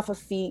pulled off a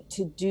feat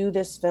to do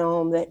this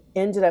film that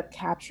ended up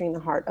capturing the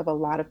heart of a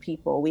lot of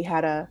people. We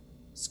had a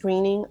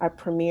screening,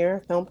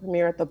 film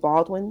premiere at the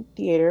Baldwin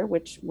Theater,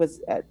 which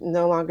was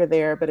no longer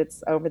there, but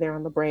it's over there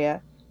on La Brea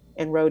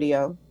and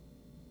Rodeo.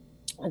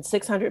 And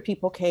 600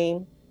 people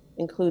came,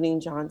 including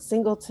John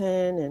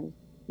Singleton and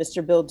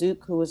Mr. Bill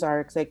Duke, who was our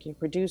executive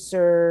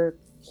producer,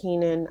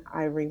 Keenan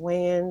Ivory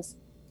Wayans,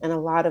 and a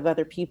lot of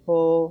other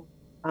people.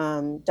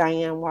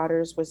 Diane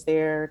Waters was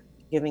there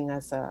giving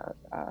us a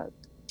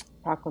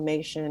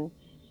proclamation.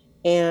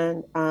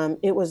 And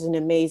it was an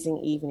amazing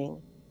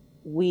evening.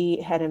 We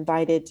had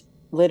invited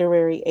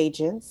literary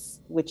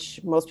agents,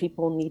 which most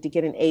people need to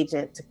get an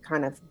agent to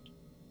kind of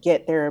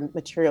get their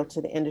material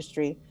to the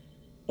industry.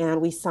 And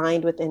we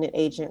signed within an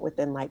agent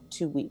within like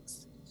 2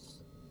 weeks.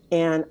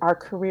 And our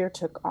career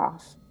took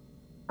off.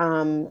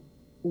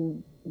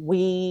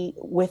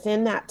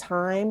 Within that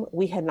time,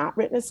 we had not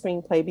written a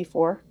screenplay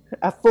before,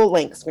 a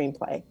full-length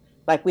screenplay.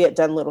 Like we had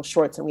done little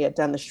shorts, and we had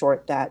done the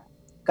short that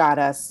got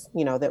us,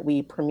 that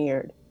we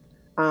premiered.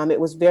 It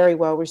was very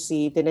well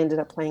received. It ended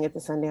up playing at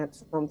the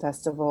Sundance Film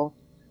Festival.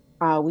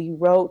 We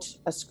wrote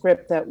a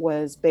script that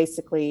was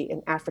basically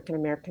an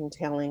African-American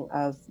telling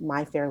of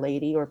My Fair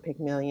Lady or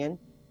Pygmalion,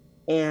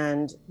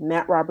 and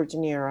met Robert De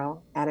Niro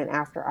at an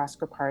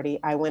after-Oscar party.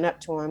 I went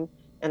up to him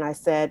and I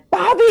said,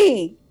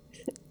 "Bobby!"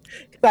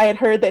 Because I had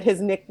heard that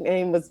his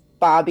nickname was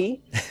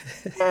Bobby.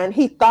 And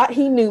he thought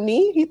he knew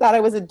me. He thought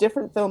I was a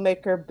different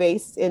filmmaker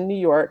based in New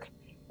York.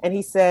 And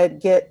he said,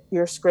 "Get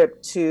your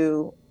script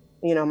to,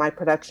 my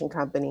production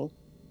company."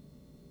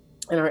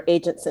 And our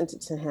agent sent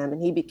it to him,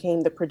 and he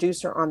became the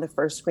producer on the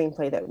first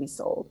screenplay that we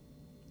sold.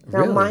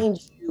 Now, Really? mind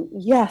you,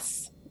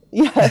 yes,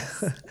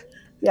 yes.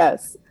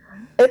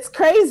 It's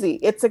crazy.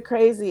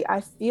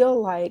 I feel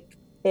like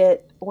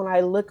when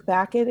I look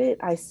back at it,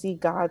 I see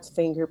God's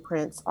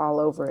fingerprints all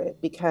over it,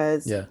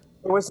 because Yeah.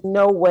 there was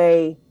no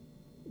way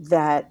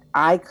that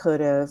I could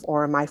have,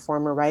 or my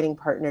former writing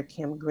partner,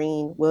 Kim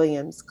Green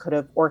Williams, could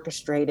have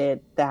orchestrated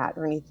that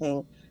or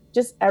anything.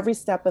 Just every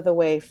step of the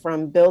way,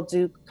 from Bill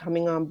Duke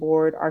coming on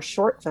board our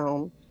short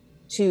film,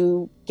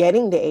 to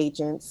getting the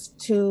agents,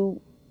 to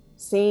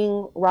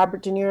seeing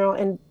Robert De Niro.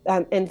 And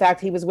in fact,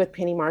 he was with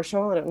Penny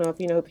Marshall. I don't know if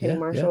you know who Penny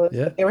Marshall is.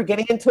 Yeah. But they were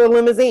getting into a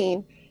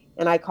limousine,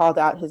 and I called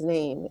out his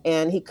name.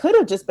 And he could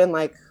have just been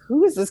like,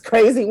 "Who is this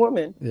crazy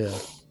woman?" Yeah.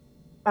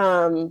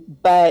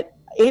 But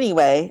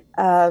anyway,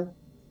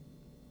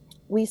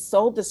 we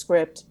sold the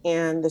script,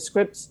 and the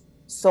script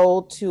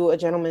sold to a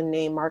gentleman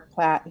named Mark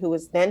Platt, who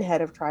was then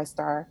head of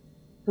TriStar,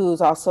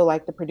 who's also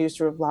like the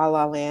producer of La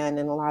La Land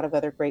and a lot of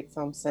other great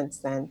films since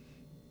then.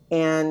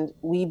 And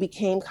we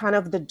became kind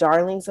of the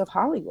darlings of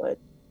Hollywood.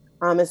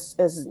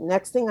 As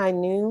next thing I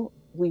knew,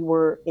 we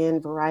were in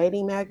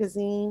Variety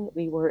magazine,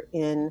 we were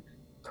in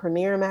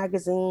Premiere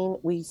magazine.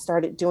 We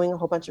started doing a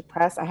whole bunch of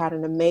press. I had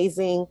an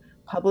amazing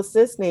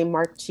publicist named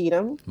Mark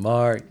Cheatham.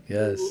 Mark,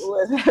 yes. Who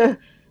was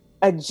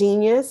a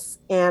genius.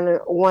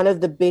 And one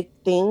of the big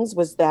things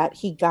was that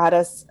he got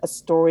us a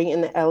story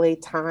in the LA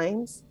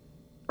Times,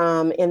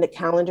 in the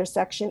calendar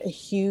section, a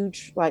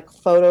huge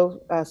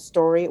photo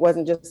story. It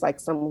wasn't just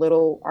like some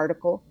little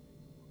article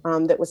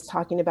that was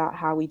talking about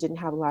how we didn't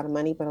have a lot of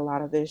money, but a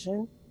lot of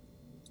vision.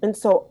 And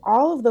so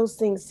all of those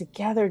things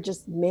together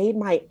just made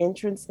my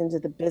entrance into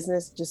the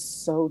business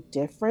just so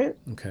different.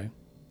 Okay.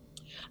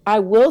 I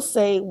will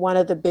say one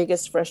of the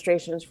biggest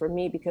frustrations for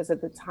me, because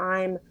at the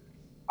time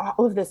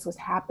all of this was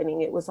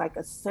happening, it was like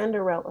a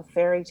Cinderella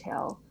fairy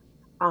tale.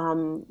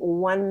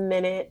 1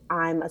 minute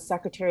I'm a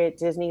secretary at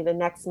Disney, the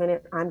next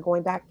minute I'm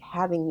going back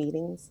having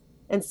meetings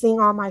and seeing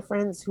all my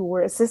friends who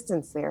were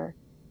assistants there,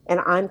 and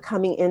I'm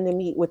coming in to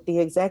meet with the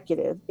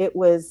executive. It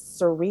was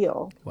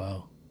surreal.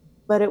 Wow.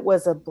 But it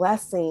was a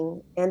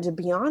blessing. And to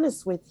be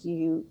honest with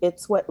you,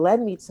 it's what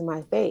led me to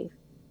my faith,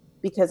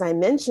 because I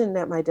mentioned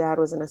that my dad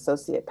was an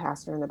associate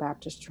pastor in the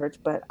Baptist church,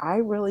 but I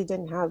really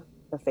didn't have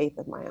a faith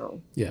of my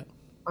own. Yeah.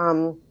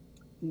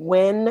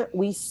 When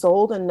we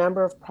sold a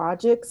number of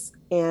projects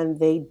and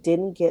they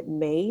didn't get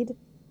made,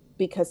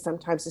 because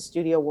sometimes the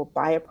studio will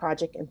buy a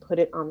project and put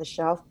it on the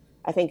shelf,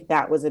 I think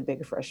that was a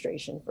big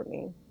frustration for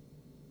me.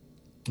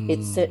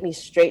 It sent me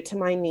straight to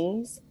my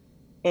knees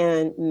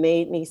and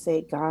made me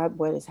say, "God,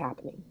 what is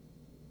happening?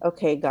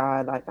 Okay,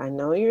 God, I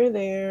know you're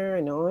there.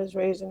 I know I was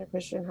raised in a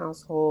Christian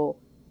household,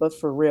 but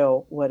for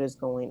real, what is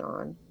going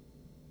on?"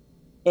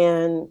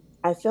 And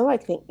I feel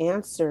like the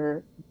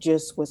answer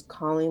just was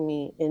calling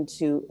me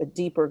into a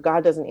deeper.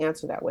 God doesn't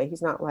answer that way.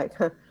 He's not like,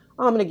 "Oh,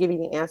 I'm going to give you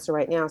the answer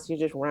right now, so you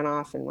just run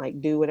off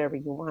and do whatever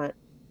you want."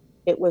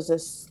 It was a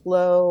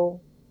slow,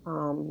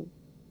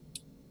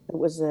 it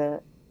was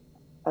a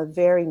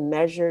very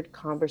measured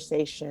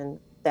conversation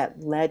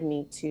that led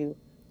me to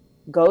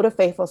go to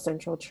Faithful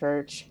Central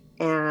Church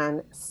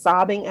and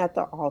sobbing at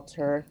the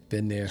altar,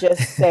 Been there.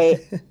 just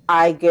say,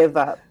 I give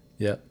up.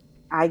 Yep.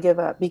 I give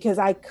up, because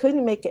I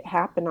couldn't make it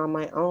happen on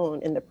my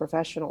own in the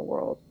professional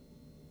world.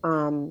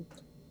 Um,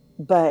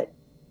 but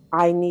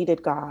I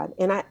needed God.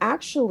 And I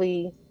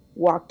actually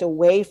walked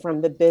away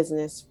from the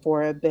business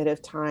for a bit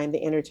of time,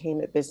 the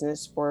entertainment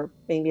business, for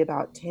maybe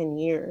about 10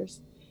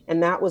 years.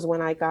 And that was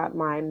when I got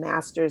my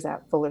master's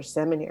at Fuller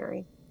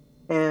Seminary.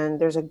 And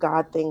there's a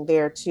God thing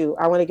there too.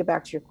 I want to get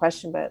back to your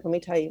question, but let me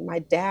tell you, my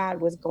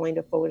dad was going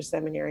to Fuller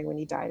Seminary when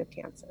he died of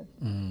cancer.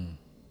 Mm.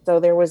 So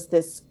there was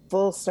this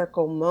full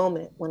circle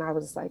moment when I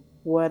was like,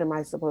 what am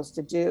I supposed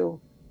to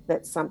do?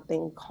 That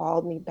something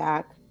called me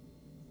back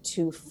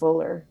to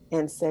Fuller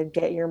and said,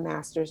 get your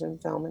master's in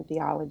film and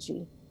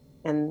theology.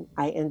 And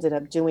I ended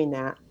up doing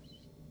that.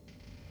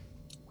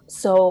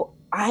 So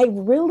I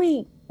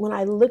really, when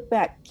I look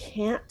back,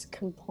 can't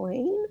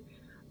complain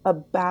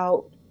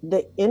about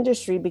the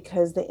industry,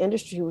 because the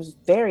industry was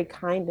very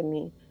kind to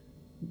me.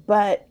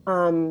 But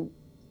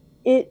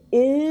it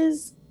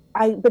is,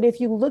 but if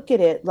you look at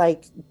it,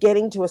 like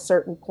getting to a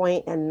certain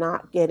point and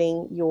not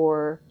getting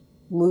your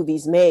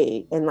movies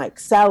made and like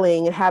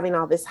selling and having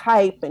all this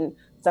hype and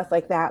stuff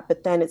like that,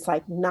 but then it's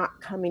like not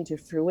coming to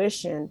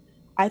fruition.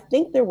 I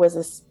think there was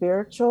a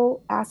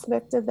spiritual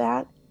aspect of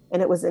that,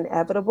 and it was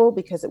inevitable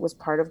because it was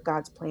part of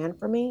God's plan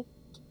for me.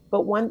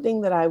 But one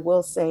thing that I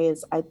will say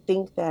is I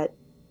think that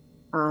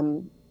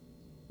um,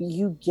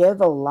 you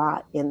give a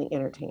lot in the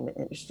entertainment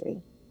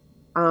industry.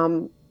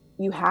 Um,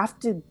 you have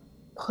to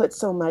put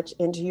so much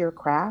into your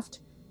craft,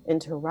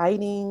 into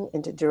writing,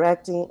 into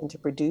directing, into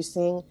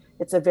producing.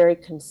 It's a very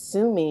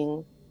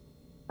consuming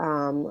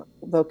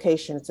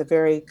vocation. It's a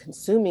very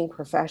consuming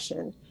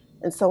profession.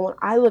 And so when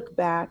I look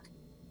back,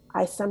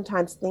 I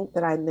sometimes think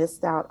that I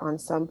missed out on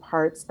some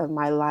parts of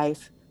my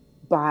life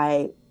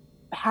by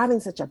having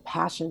such a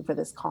passion for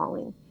this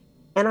calling.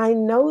 And I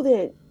know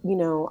that,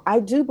 I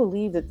do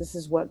believe that this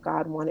is what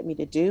God wanted me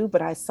to do,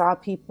 but I saw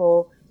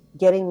people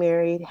getting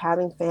married,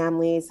 having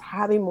families,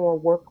 having more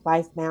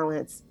work-life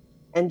balance,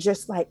 and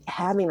just like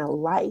having a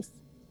life.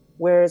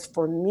 Whereas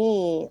for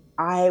me,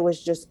 I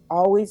was just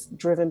always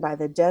driven by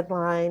the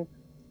deadline,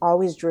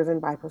 always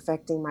driven by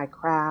perfecting my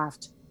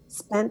craft,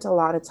 spent a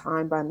lot of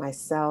time by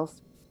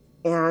myself.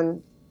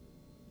 And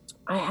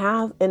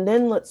and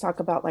then let's talk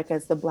about like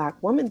as the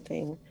Black woman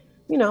thing,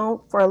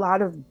 for a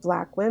lot of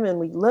Black women,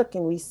 we look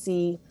and we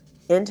see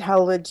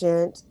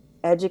intelligent,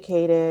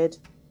 educated,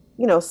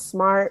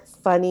 smart,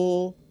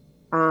 funny,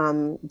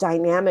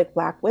 dynamic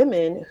Black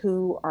women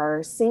who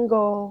are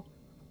single.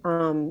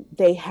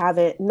 They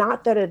haven't,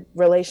 not that a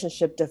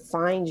relationship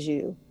defines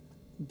you,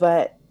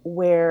 but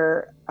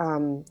where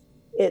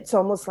it's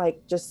almost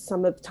like just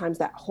sometimes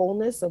that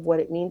wholeness of what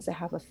it means to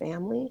have a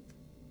family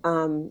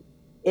um,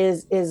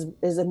 is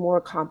a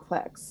more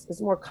complex, is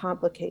more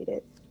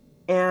complicated,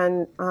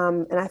 and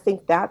I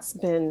think that's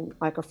been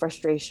like a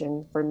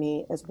frustration for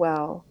me as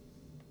well.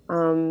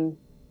 Um,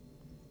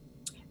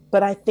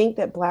 but I think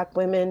that Black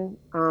women,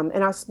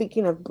 and I was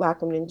speaking of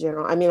Black women in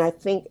general. I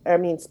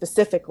mean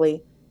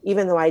specifically,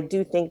 even though I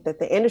do think that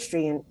the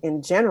industry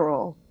in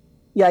general,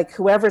 like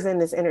whoever's in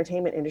this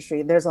entertainment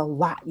industry, there's a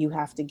lot you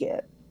have to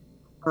give.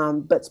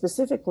 But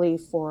specifically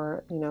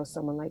for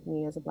someone like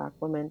me as a Black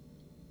woman,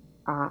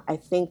 I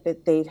think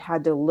that they've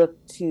had to look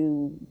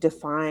to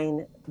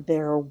define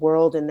their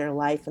world and their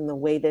life and the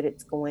way that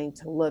it's going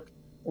to look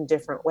in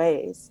different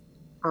ways.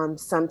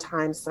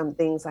 Sometimes some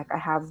things, like I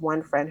have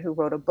one friend who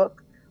wrote a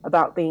book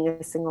about being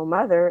a single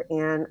mother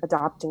and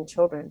adopting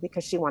children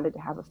because she wanted to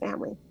have a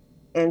family.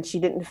 And she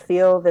didn't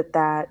feel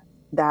that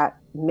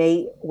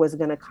mate was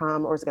going to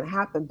come or was going to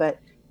happen. But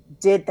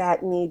did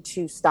that need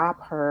to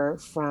stop her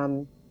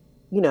from,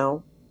 you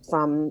know,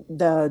 from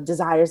the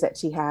desires that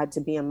she had to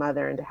be a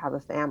mother and to have a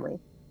family?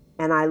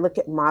 And I look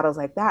at models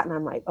like that and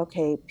I'm like,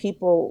 okay,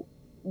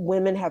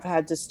 women have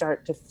had to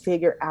start to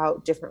figure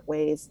out different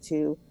ways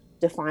to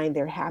define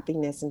their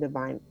happiness and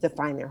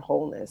define their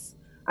wholeness.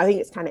 I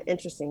think it's kind of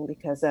interesting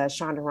because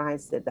Shonda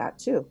Rhimes did that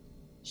too.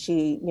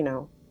 She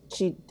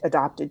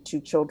adopted two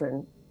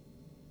children,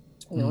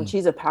 and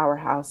she's a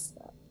powerhouse,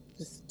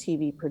 just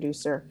TV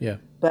producer. Yeah.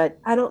 But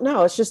I don't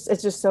know. It's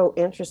just so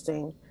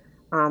interesting.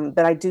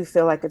 But I do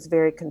feel like it's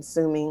very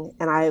consuming.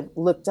 And I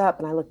looked up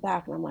and I look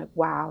back and I'm like,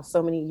 wow,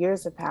 so many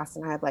years have passed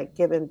and I've like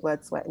given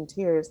blood, sweat, and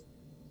tears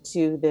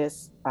to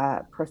this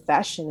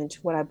profession and to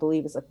what I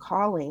believe is a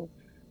calling.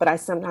 But I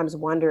sometimes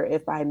wonder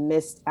if I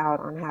missed out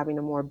on having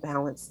a more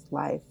balanced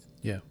life.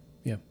 Yeah.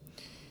 Yeah.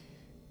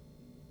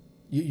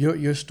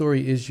 Your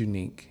story is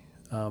unique.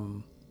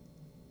 And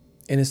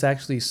it's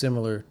actually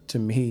similar to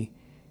me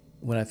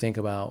when I think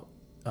about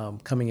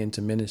coming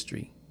into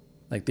ministry.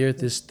 Like there are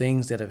just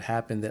things that have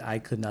happened that I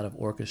could not have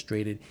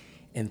orchestrated,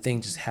 and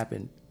things just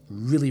happen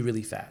really,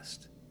 really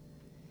fast.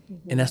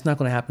 And that's not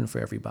going to happen for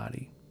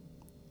everybody.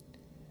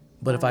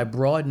 But if I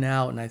broaden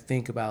out and I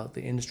think about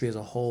the industry as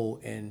a whole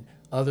and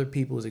other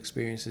people's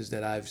experiences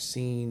that I've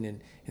seen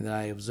and that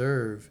I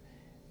observe,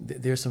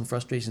 there's some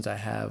frustrations I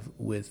have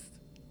with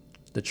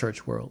the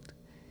church world.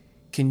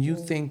 Can you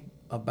think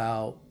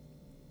about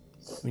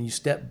when you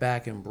step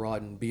back and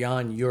broaden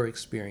beyond your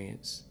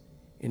experience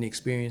and the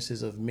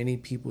experiences of many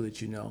people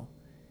that you know,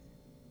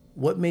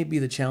 what may be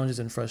the challenges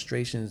and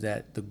frustrations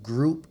that the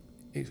group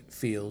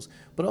feels,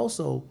 but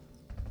also,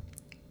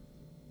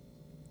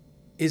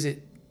 is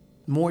it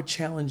more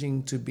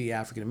challenging to be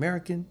African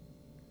American,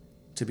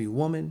 to be a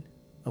woman,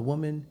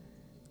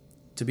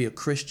 to be a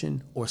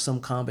Christian, or some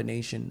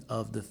combination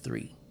of the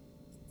three?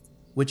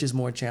 Which is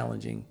more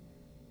challenging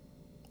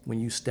when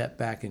you step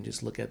back and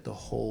just look at the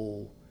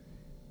whole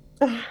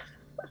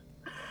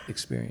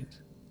experience?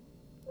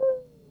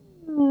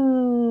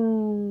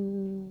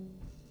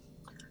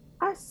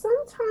 I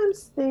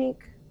sometimes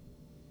think,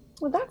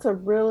 well, that's a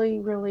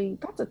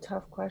that's a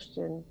tough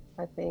question,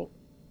 I think.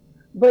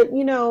 But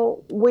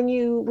when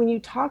you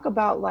talk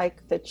about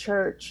like the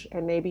church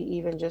and maybe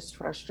even just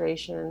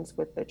frustrations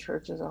with the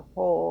church as a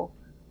whole,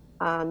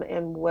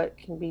 and what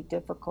can be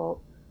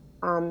difficult.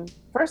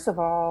 First of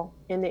all,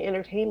 in the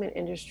entertainment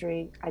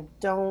industry,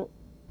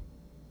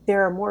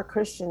 there are more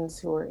Christians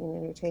who are in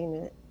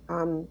entertainment.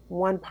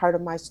 One part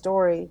of my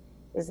story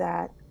is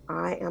that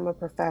I am a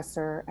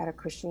professor at a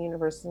Christian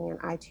university and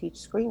I teach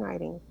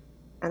screenwriting.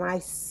 And I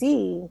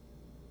see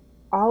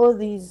all of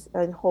these,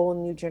 a whole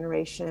new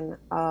generation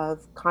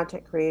of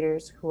content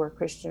creators who are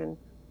Christian,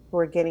 who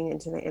are getting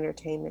into the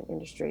entertainment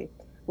industry.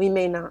 We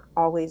may not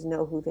always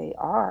know who they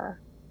are,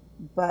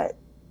 but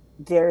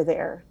they're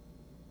there.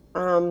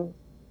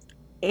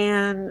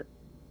 And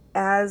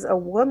as a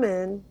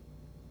woman,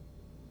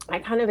 I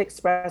kind of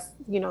expressed,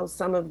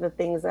 some of the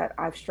things that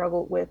I've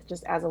struggled with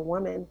just as a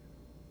woman.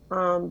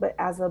 But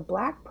as a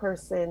Black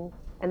person,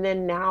 and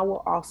then now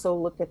we'll also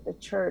look at the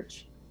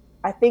church,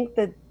 I think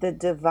that the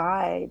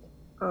divide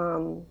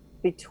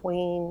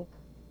between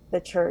the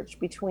church,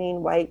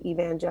 between white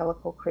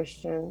evangelical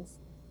Christians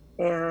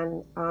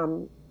and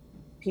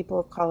people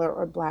of color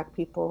or Black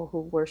people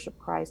who worship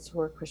Christ,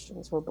 who are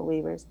Christians, who are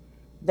believers,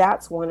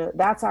 that's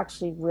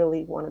actually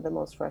really one of the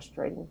most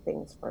frustrating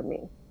things for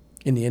me.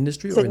 In the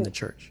industry or in the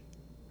church?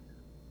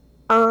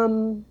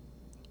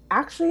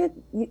 Actually,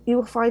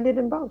 you'll find it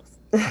in both.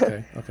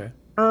 Okay.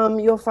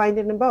 You'll find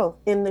it in both.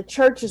 In the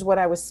church is what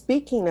I was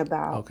speaking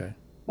about. Okay.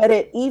 But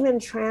it even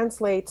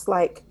translates,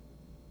 like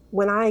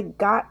when I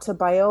got to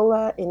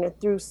Biola and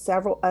through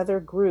several other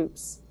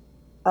groups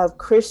of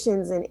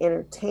Christians in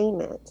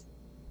entertainment,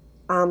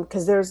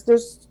 because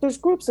there's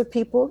groups of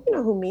people,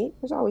 who meet.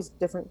 There's always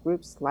different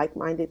groups,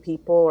 like-minded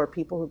people or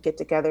people who get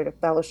together to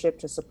fellowship,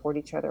 to support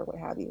each other, what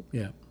have you.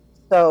 Yeah.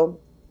 So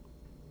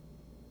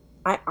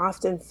I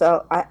often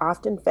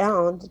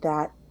found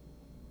that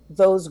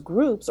those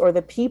groups, or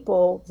the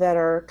people that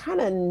are kind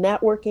of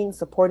networking,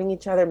 supporting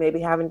each other, maybe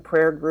having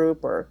prayer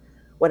group or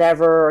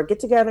whatever, or get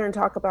together and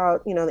talk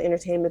about, the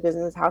entertainment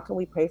business. How can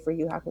we pray for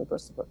you? How can we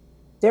support?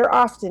 They're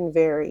often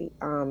very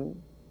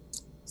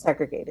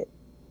segregated.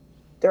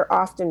 They're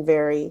often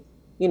very,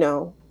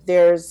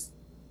 there's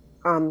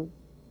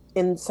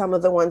in some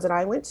of the ones that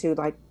I went to,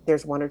 like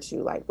there's one or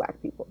two like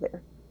Black people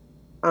there.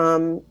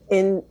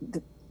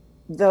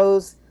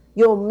 Those,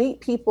 you'll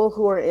meet people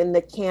who are in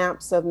the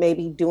camps of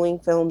maybe doing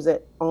films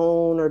at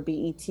OWN or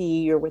BET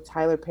or with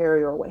Tyler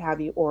Perry or what have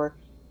you, or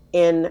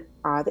in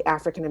the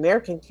African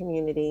American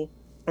community.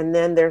 And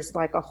then there's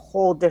like a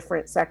whole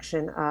different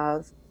section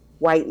of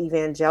white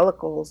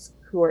evangelicals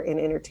who are in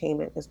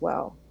entertainment as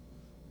well.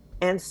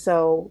 And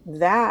so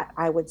that,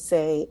 I would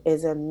say,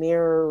 is a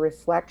mirror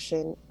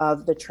reflection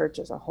of the church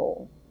as a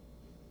whole.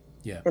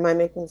 Yeah. Am I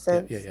making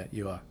sense? Yeah.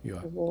 You are.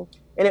 Mm-hmm.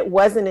 And it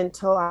wasn't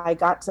until I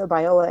got to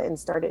Biola and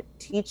started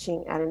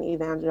teaching at an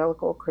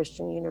evangelical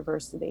Christian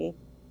university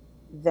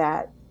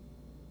that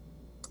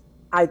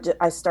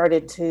I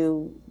started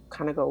to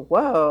kind of go,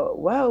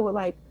 whoa,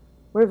 like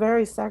we're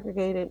very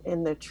segregated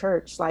in the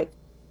church, like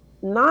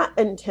not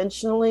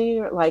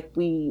intentionally, like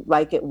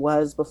it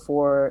was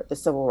before the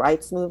civil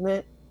rights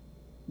movement,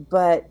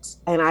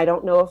 and I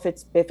don't know if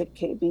it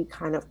could be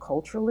kind of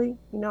culturally,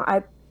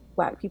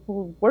 Black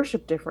people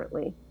worship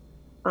differently.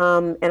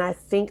 And I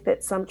think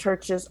that some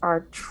churches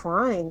are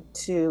trying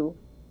to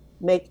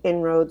make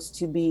inroads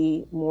to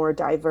be more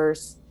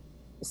diverse.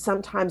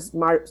 Sometimes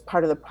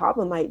part of the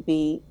problem might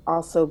be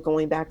also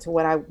going back to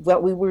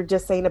what we were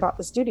just saying about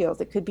the studios.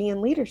 It could be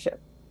in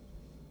leadership.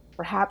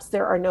 Perhaps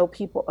there are no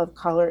people of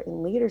color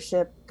in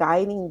leadership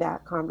guiding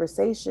that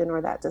conversation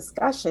or that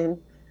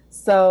discussion.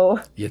 So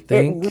it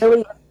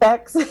really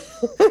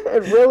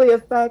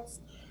affects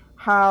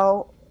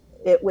how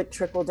it would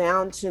trickle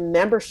down to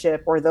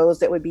membership, or those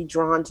that would be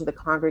drawn to the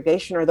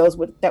congregation, or those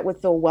that would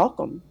feel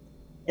welcome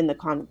in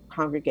the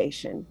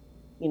congregation,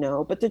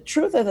 But the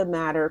truth of the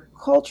matter,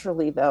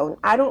 culturally though, and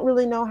I don't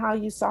really know how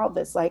you solve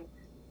this, like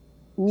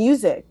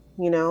music,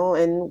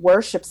 and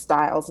worship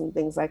styles and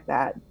things like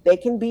that, they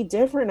can be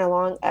different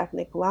along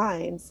ethnic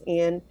lines.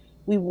 And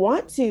we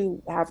want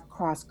to have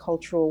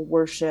cross-cultural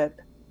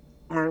worship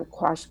and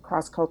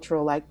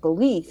cross-cultural like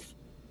belief,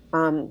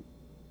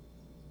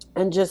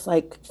 and just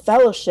like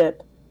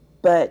fellowship,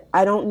 but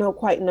I don't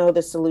quite know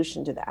the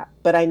solution to that.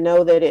 But I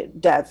know that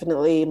it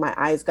definitely, my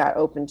eyes got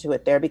open to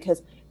it there,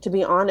 because to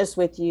be honest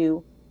with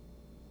you,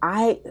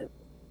 I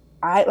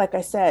like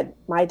I said,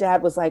 my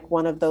dad was like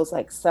one of those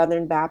like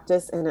Southern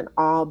Baptists in an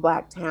all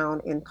black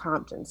town in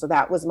Compton. So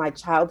that was my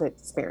childhood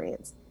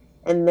experience.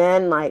 And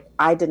then like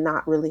I did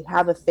not really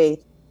have a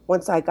faith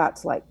once I got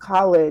to like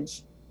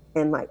college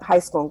and like high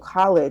school and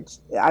college.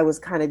 I was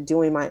kind of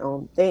doing my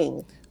own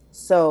thing.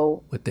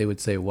 So, What they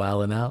would say,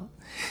 wilding out.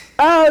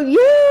 oh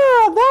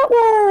yeah, that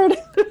word.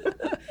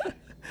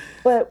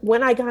 But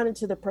when I got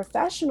into the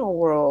professional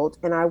world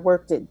and I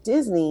worked at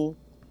Disney,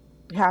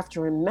 you have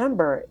to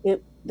remember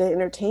it, the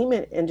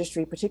entertainment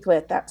industry, particularly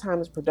at that time,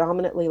 was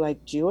predominantly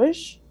like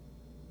Jewish.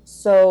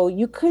 So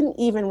you couldn't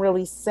even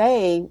really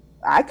say,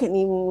 I couldn't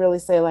even really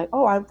say like,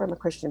 oh, I'm from a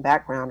Christian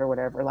background or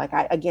whatever. Like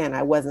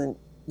I wasn't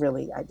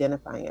really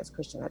identifying as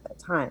Christian at that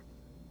time.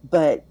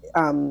 But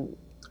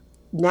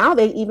now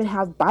they even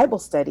have Bible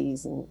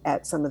studies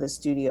at some of the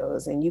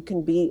studios, and you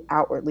can be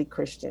outwardly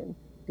Christian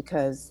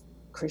because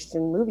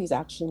Christian movies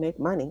actually make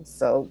money.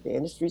 So the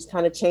industry's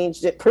kind of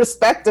changed its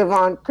perspective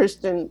on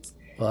Christians.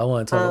 Well, I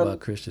want to talk Um, about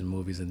Christian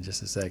movies in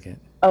just a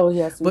second. oh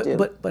yes, we But do.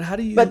 but but how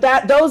do But you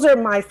that those are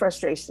my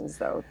frustrations,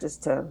 though.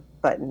 Just to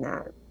button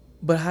that.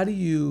 but how do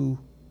you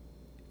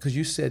because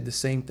you said the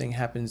same thing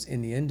happens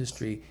in the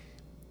industry,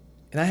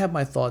 and I have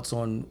my thoughts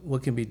on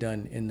what can be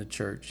done in the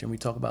church, and we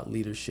talk about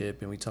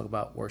leadership and we talk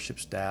about worship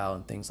style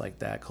and things like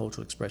that,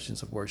 cultural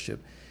expressions of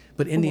worship.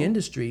 But in the Mhm.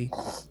 industry,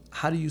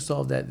 how do you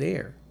solve that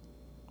there?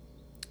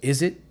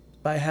 Is it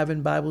by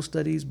having Bible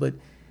studies? But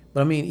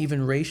I mean,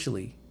 even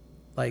racially,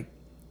 like,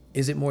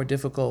 is it more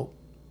difficult,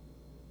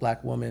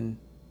 black woman,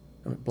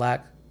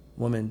 black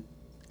woman,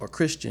 or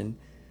Christian?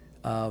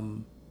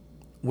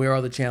 Where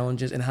are the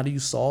challenges, and how do you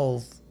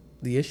solve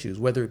the issues,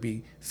 whether it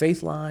be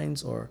faith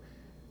lines or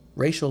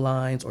racial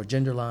lines or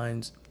gender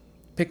lines?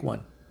 Pick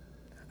one.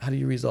 How do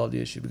you resolve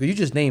the issue? Because you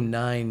just named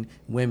 9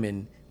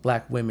 women,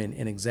 black women,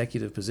 in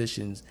executive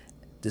positions,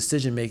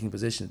 decision-making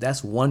positions.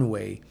 That's one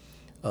way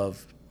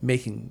of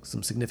making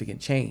some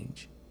significant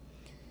change.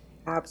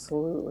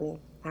 Absolutely,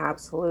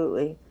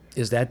 absolutely.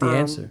 Is that the Um,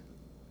 answer?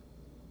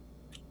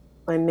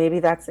 and maybe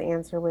that's the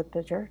answer with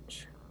the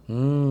church,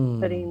 Mm.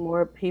 putting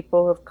more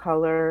people of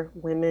color,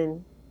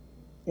 women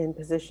in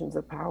positions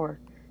of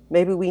power.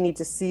 Maybe we need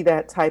to see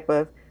that type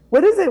of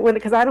what is it when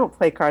because I don't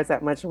play cards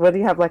that much. What do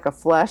you have like a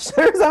flush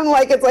or something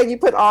like it's like you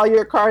put all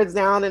your cards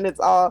down and it's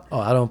all Oh,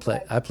 I don't play.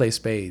 I play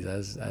spades. I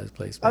just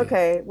play spades.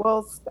 okay.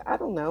 Well, I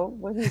don't know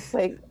when you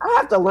play. I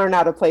have to learn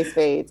how to play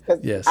spades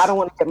because I Yes. don't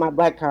want to get my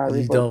black card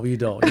You revoked. don't. You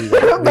don't. You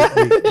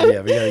don't.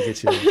 Yeah, we gotta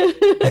get you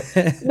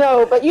in.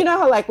 No, but you know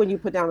how like when you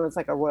put down it's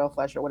like a royal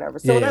flush or whatever.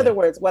 Yeah, So in yeah. other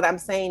words, what I'm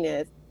saying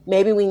is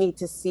maybe we need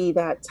to see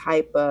that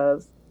type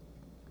of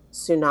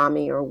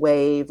tsunami or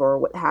wave or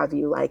what have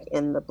you, like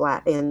in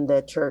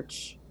the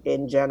church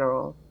in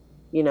general,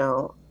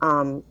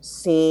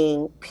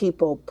 seeing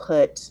people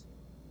put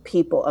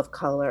people of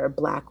color,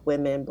 black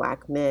women,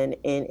 black men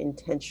in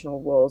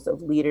intentional roles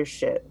of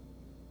leadership,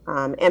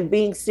 and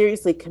being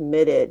seriously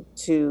committed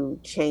to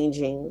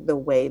changing the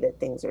way that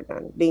things are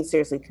done, being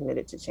seriously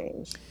committed to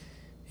change.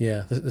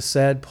 Yeah. The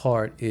sad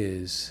part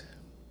is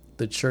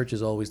the church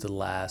is always the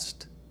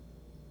last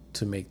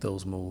to make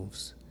those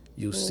moves.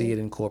 You'll see Mm, it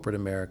in corporate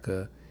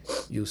America.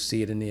 You'll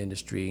see it in the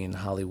industry, in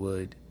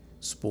Hollywood,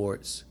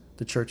 sports.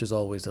 The church is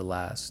always the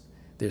last.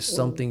 There's mm,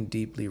 something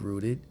deeply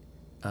rooted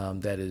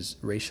that is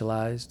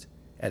racialized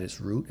at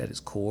its root, at its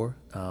core.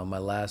 My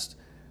last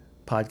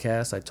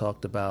podcast, I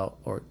talked about,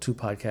 or 2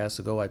 podcasts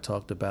ago, I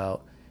talked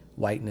about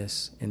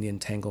whiteness and the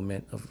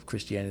entanglement of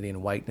Christianity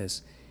and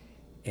whiteness,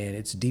 and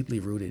it's deeply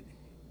rooted.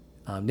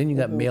 Then you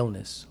got mhm.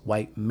 maleness,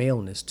 white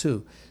maleness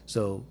too.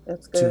 So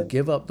That's to good.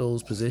 give up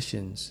those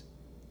positions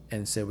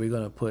and say we're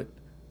going to put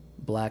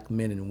black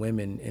men and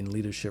women in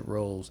leadership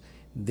roles,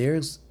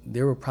 there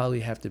will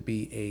probably have to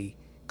be a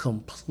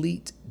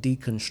complete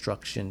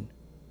deconstruction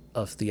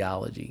of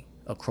theology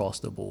across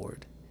the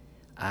board.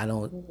 I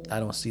don't Mhm, I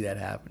don't see that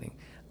happening.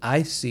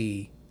 I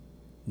see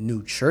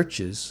new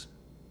churches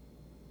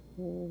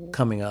mhm,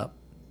 coming up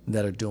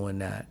that are doing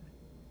that.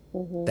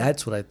 mhm,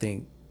 That's what I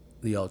think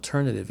the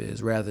alternative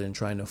is, rather than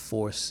trying to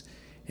force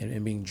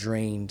and being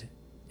drained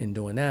in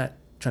doing that,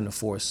 trying to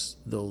force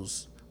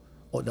those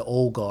or the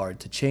old guard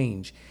to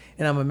change.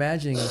 And I'm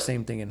imagining the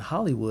same thing in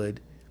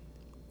Hollywood,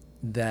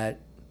 that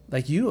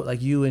like you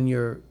and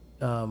your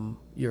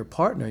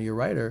partner, your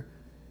writer,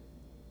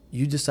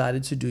 you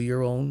decided to do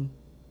your own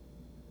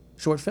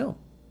short film.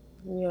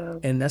 yeah.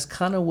 And that's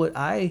kind of what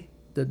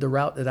the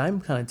route that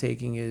I'm kind of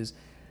taking is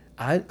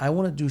I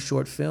want to do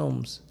short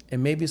films,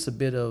 and maybe it's a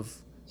bit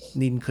of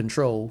needing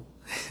control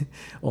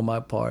on my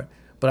part,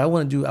 but I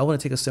want to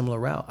take a similar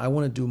route. I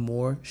want to do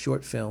more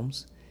short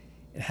films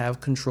and have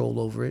control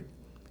over it,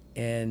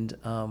 and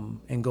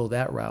go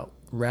that route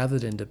rather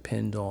than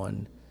depend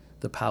on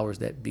the powers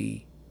that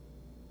be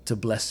to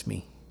bless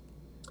me.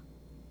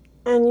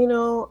 And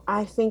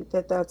I think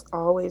that that's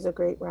always a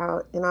great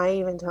route. And I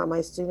even tell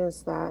my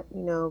students that,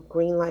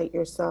 green light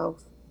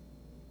yourself.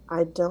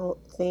 I don't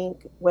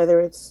think whether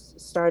it's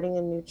starting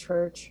a new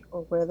church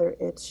or whether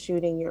it's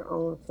shooting your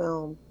own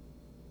film,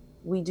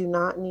 We do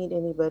not need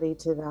anybody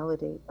to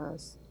validate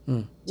us.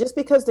 Mm. Just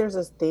because there's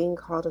a thing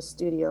called a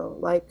studio,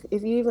 like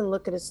if you even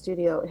look at a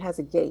studio, it has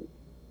a gate.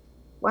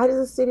 Why does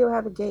a studio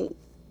have a gate?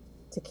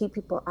 To keep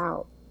people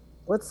out.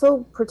 What's so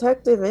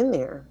protective in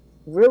there?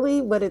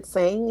 Really, what it's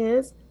saying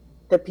is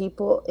the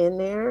people in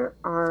there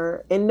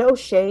are, in no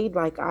shade,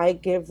 like I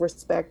give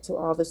respect to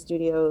all the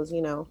studios,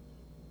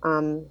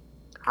 um,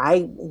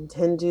 I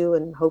intend to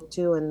and hope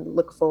to and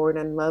look forward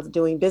and love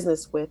doing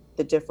business with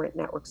the different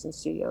networks and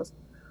studios.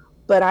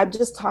 But I'm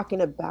just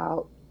talking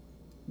about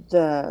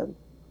the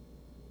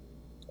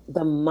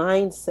the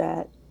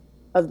mindset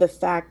of the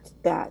fact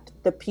that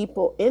the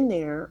people in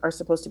there are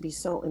supposed to be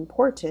so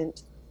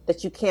important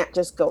that you can't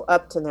just go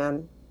up to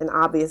them. And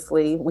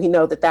obviously, we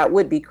know that that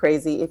would be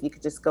crazy if you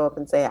could just go up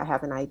and say, I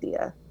have an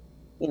idea.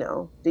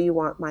 Do you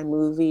want my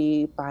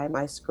movie, buy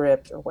my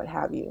script, or what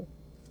have you?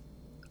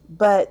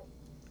 But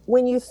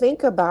when you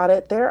think about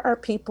it, there are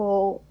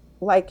people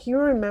like you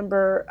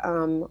remember,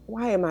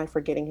 why am I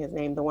forgetting his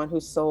name? The one who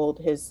sold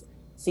his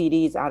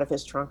CDs out of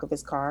his trunk of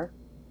his car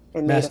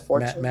and made a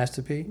fortune.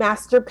 Master P.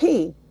 Master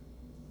P.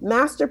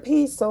 Master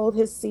P sold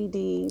his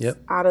CDs Yep.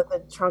 out of the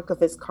trunk of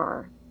his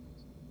car.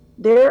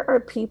 There are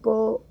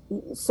people,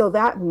 so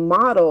that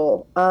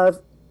model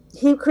of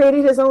he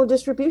created his own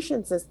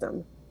distribution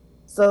system.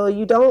 So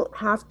you don't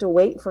have to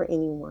wait for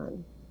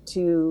anyone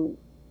to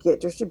get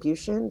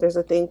distribution. There's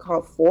a thing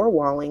called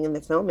four-walling in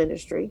the film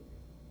industry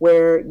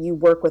where you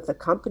work with a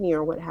company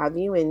or what have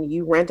you, and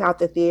you rent out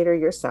the theater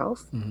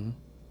yourself. Mm-hmm.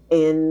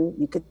 And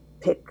you could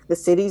pick the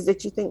cities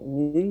that you think: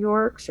 New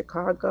York,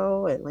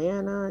 Chicago,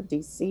 Atlanta,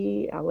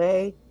 DC,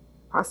 LA,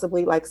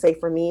 possibly, like, say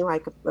for me,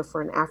 like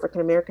for an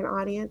African American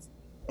audience.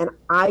 And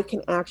I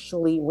can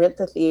actually rent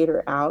the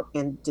theater out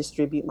and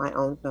distribute my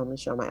own film and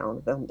show my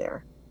own film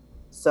there.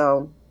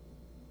 So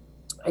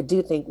I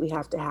do think we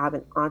have to have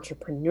an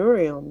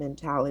entrepreneurial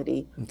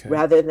mentality Okay.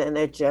 rather than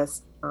a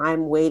just,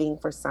 I'm waiting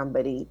for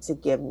somebody to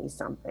give me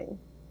something.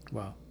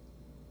 Wow.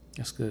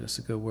 That's good. That's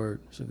a good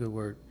word. It's a good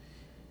word.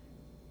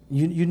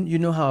 You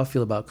know how I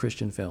feel about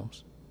Christian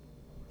films.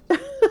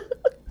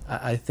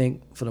 I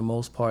think for the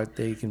most part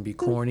they can be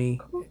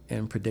corny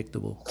and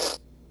predictable.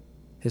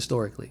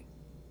 Historically,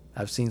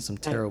 I've seen some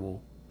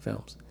terrible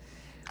films,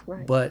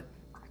 Right. but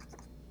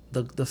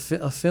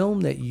a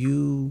film that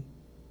you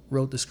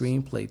wrote the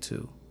screenplay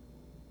to,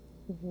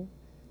 Mm-hmm.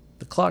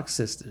 the Clark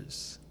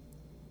Sisters,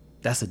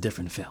 that's a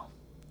different film.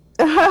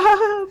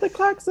 The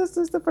Clark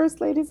Sisters, the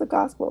First Ladies of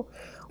Gospel.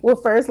 Well,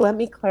 first, let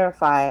me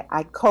clarify.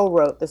 I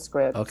co-wrote the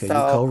script. Okay, so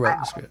you co-wrote I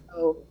the script.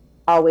 also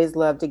always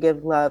love to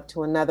give love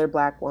to another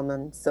Black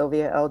woman,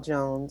 Sylvia L.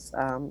 Jones.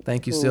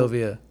 Thank you, who,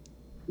 Sylvia.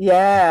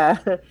 Yeah.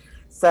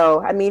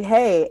 So, I mean,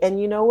 hey, and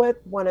you know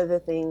what? One of the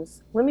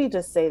things, let me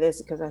just say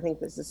this because I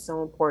think this is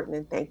so important,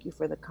 and thank you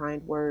for the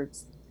kind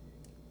words.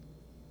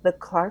 The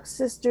Clark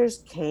sisters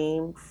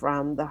came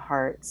from the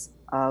hearts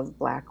of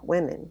Black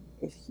women.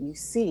 If you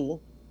see,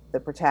 the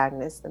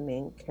protagonists, the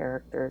main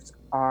characters,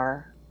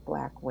 are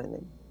Black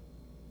women.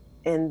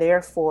 And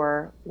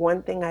therefore,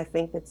 one thing I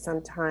think that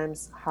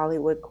sometimes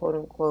Hollywood, quote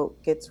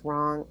unquote, gets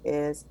wrong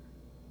is,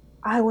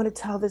 I want to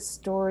tell this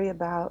story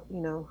about,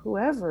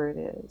 whoever it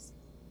is,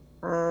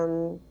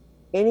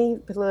 any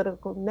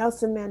political,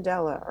 Nelson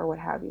Mandela or what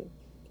have you.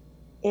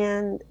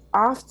 And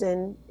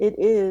often it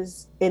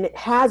is, and it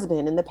has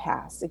been in the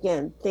past.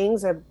 Again,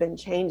 things have been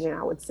changing,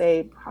 I would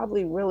say,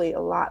 probably really a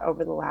lot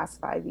over the last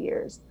 5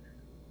 years.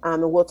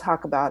 And we'll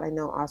talk about, I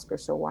know, Oscar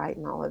So White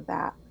and all of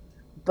that.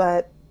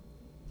 But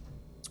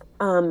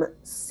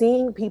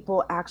seeing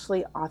people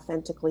actually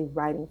authentically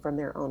writing from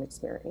their own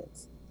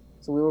experience.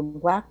 So we were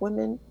Black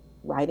women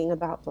writing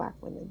about Black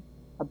women.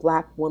 A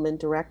Black woman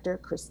director,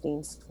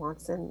 Christine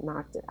Swanson,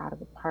 knocked it out of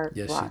the park,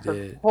 Yes, brought she her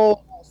did.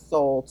 whole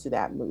soul to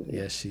that movie.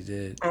 Yes, she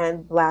did.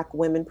 And Black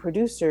women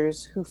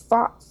producers who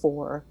fought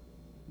for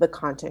the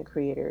content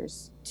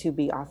creators to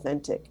be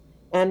authentic.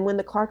 And when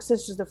the Clark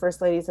Sisters, the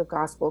First Ladies of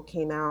Gospel,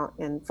 came out,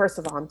 and first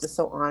of all, I'm just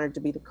so honored to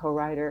be the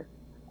co-writer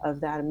of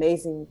that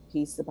amazing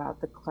piece about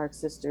the Clark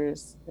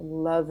Sisters and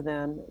love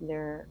them,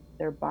 their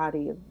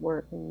body of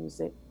work and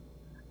music.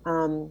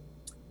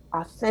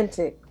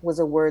 Authentic was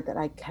a word that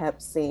I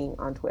kept seeing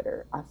on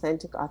Twitter.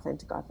 Authentic,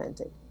 authentic,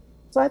 authentic.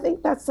 So I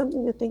think that's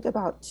something to think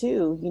about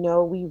too.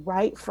 We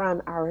write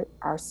from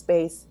our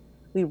space.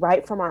 We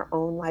write from our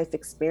own life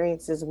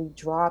experiences. We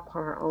draw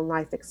upon our own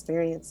life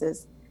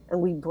experiences,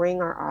 and we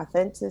bring our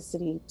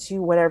authenticity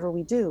to whatever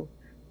we do.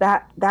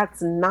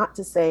 That's not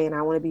to say, and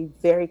I want to be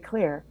very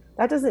clear,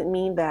 that doesn't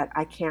mean that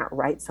I can't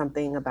write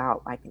something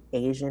about like an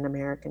Asian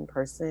American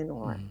person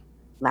or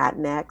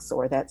Latinx,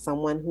 or that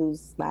someone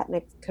who's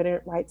Latinx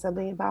couldn't write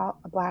something about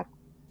a Black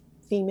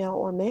female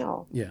or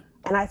male. Yeah.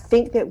 And I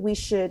think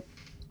that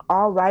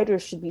all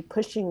writers should be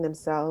pushing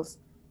themselves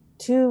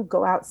to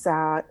go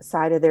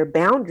outside of their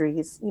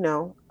boundaries,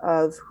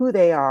 of who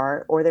they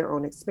are or their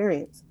own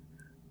experience.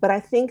 But I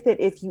think that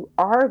if you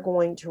are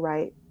going to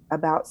write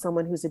about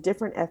someone who's a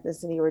different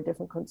ethnicity or a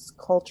different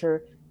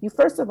culture, you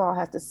first of all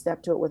have to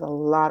step to it with a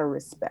lot of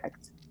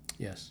respect.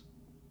 Yes.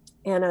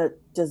 And a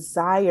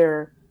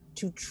desire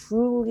to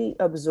truly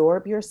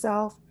absorb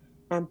yourself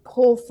and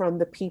pull from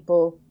the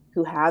people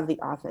who have the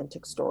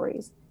authentic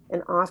stories.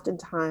 And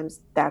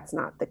oftentimes that's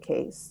not the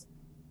case.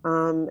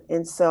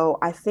 And so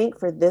I think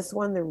for this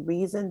one, the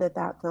reason that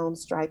that film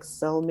strikes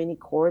so many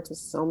chords with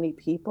so many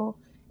people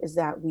is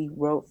that we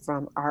wrote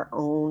from our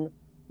own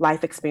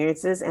life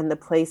experiences and the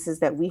places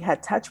that we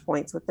had touch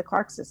points with the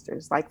Clark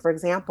sisters. Like, for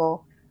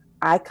example,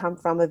 I come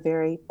from a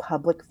very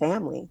public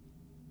family.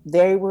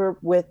 They were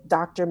with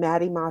Dr.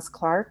 Mattie Moss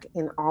Clark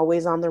and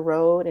always on the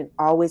road and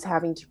always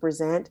having to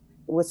present.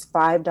 It was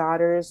 5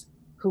 daughters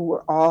who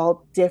were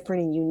all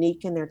different and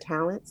unique in their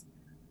talents.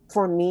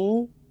 For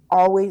me,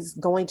 always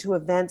going to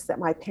events that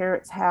my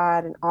parents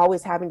had and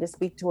always having to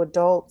speak to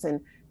adults, and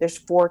there's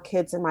 4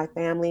 kids in my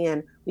family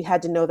and we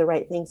had to know the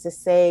right things to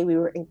say. We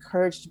were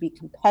encouraged to be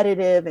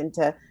competitive and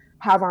to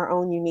have our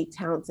own unique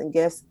talents and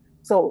gifts.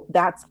 So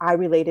that's, I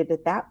related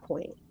at that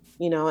point,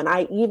 and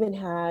I even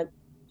had,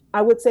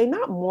 I would say,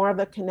 not more of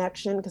a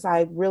connection because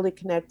I really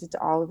connected to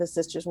all of the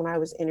sisters when I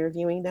was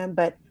interviewing them,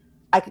 but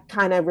I could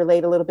kind of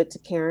relate a little bit to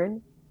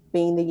Karen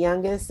being the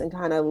youngest and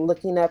kind of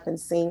looking up and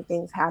seeing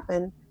things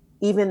happen.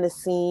 Even the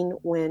scene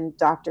when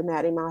Dr.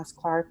 Mattie Moss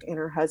Clark and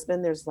her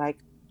husband,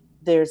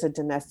 there's a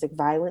domestic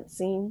violence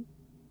scene,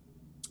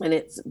 and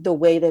it's the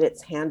way that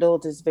it's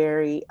handled is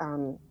very,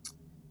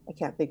 I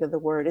can't think of the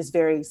word, is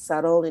very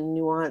subtle and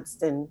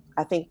nuanced, and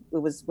I think it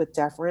was with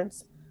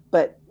deference,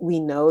 but we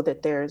know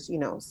that there's,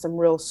 some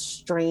real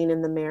strain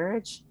in the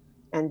marriage,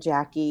 and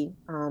Jackie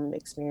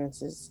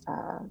experiences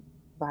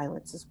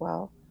violence as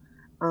well.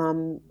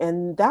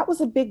 And that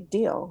was a big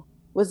deal,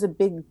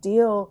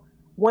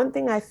 One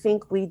thing I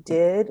think we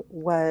did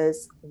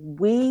was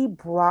we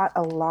brought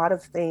a lot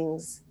of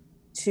things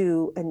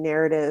to a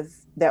narrative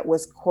that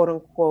was quote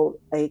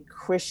unquote a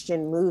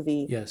Christian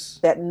movie. Yes.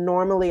 That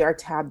normally are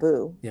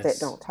taboo. Yes. That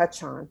don't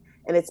touch on.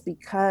 And it's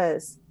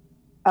because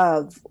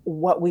of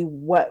what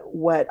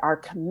our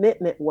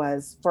commitment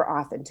was for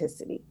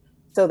authenticity.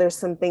 So there's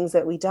some things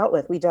that we dealt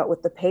with. We dealt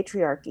with the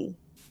patriarchy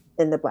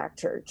in the Black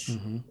church,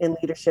 mm-hmm. in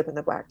leadership in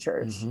the Black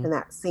church. Mm-hmm. And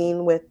that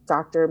scene with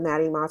Dr.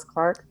 Mattie Moss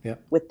Clark,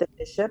 yep. with the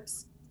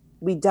bishops,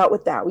 we dealt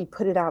with that. We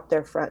put it out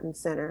there front and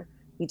center.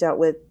 We dealt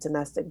with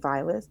domestic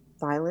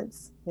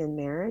violence in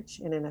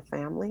marriage and in a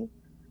family.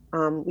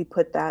 We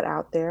put that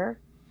out there.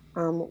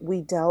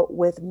 We dealt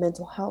with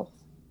mental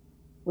health,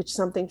 which is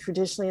something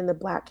traditionally in the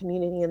Black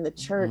community in the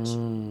church,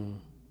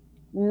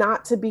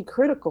 not to be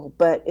critical,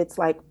 but it's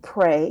like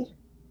pray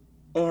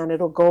and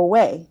it'll go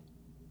away,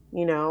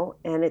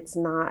 and it's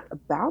not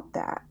about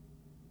that.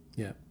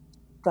 Yeah.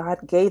 God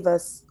gave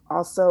us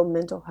also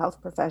mental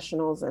health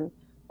professionals. And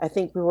I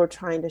think we were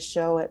trying to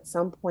show at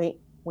some point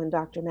when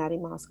Dr. Mattie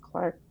Moss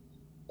Clark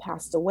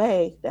passed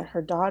away that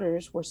her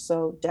daughters were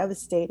so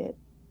devastated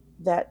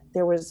that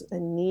there was a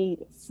need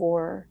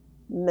for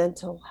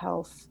mental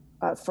health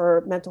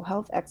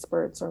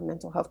experts or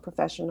mental health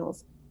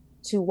professionals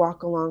to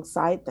walk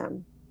alongside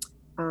them.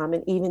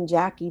 And even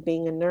Jackie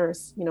being a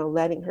nurse,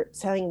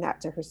 telling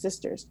that to her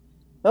sisters.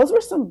 Those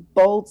were some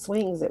bold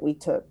swings that we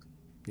took.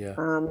 Yeah.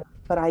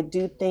 But I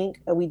do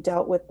think we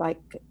dealt with like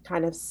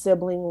kind of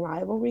sibling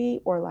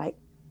rivalry or like,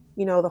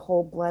 the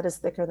whole blood is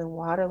thicker than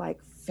water,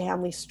 like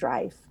family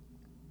strife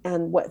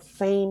and what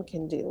fame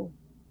can do,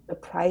 the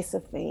price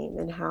of fame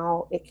and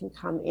how it can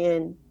come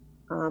in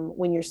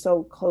when you're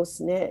so close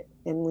knit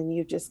and when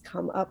you just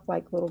come up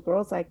like little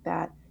girls like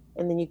that.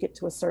 And then you get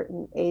to a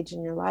certain age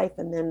in your life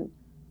and then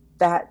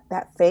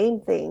that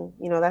fame thing,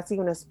 that's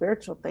even a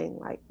spiritual thing.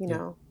 Like,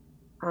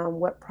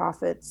 what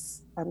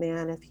profits a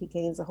man if he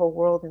gains the whole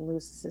world and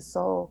loses his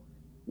soul?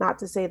 Not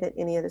to say that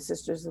any of the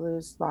sisters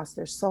lost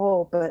their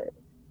soul, but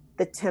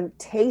the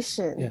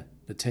temptation. Yeah,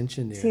 the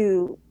tension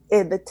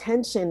there. The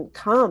tension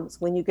comes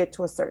when you get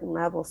to a certain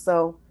level.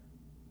 So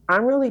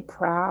I'm really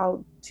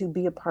proud to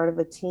be a part of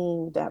a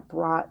team that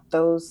brought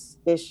those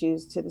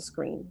issues to the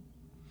screen.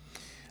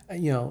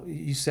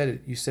 You said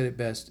it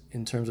best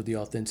in terms of the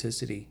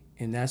authenticity.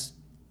 And that's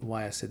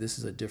why I said this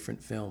is a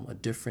different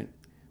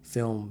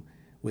film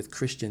with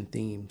Christian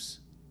themes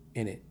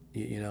in it,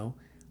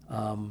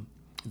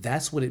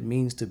 that's what it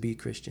means to be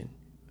Christian.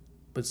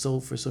 But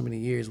for so many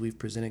years, we've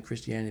presented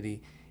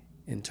Christianity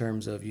in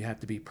terms of you have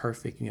to be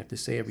perfect, and you have to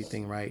say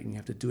everything right, and you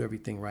have to do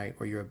everything right,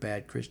 or you're a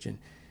bad Christian.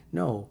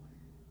 No,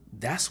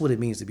 that's what it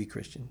means to be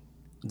Christian.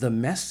 The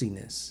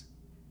messiness.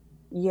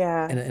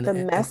 Yeah, the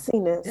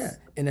messiness. Yeah,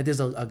 and that there's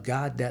a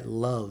God that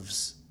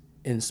loves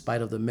in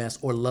spite of the mess,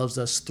 or loves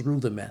us through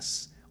the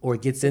mess, or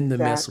gets in the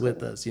mess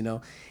with us,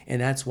 And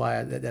that's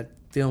why that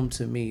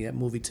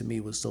movie to me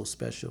was so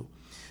special.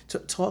 To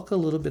talk a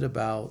little bit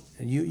about,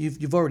 and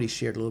you've already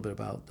shared a little bit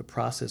about the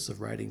process of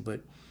writing,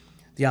 but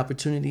the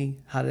opportunity,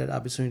 how did that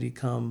opportunity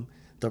come?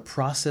 The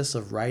process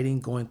of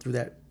writing, going through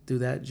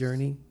that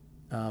journey.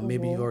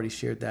 Maybe you've already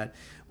shared that,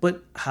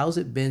 but how's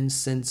it been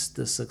since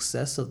the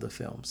success of the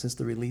film, since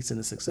the release and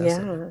the success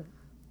of it?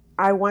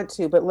 I want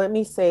to, but let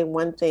me say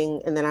one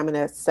thing, and then I'm going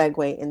to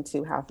segue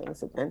into how things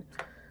have been.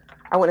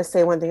 I want to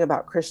say one thing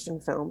about Christian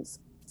films.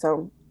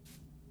 So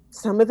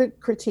some of the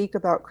critique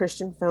about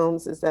Christian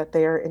films is that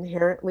they are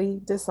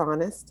inherently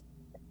dishonest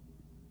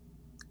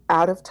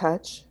out of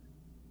touch,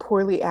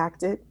 poorly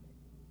acted,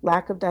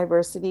 lack of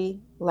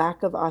diversity,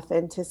 lack of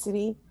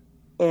authenticity,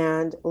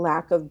 and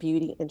lack of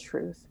beauty and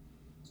truth.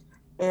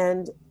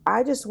 And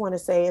I just want to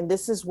say, and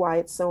this is why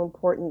it's so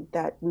important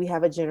that we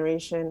have a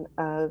generation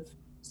of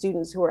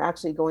students who are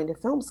actually going to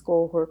film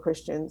school who are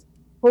Christians,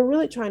 who are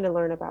really trying to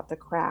learn about the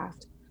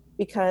craft.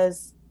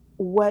 Because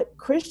what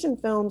Christian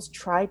films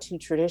try to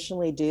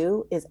traditionally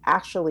do is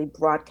actually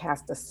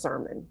broadcast a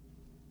sermon.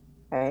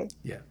 Okay.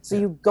 Yeah. So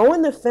Yeah. you go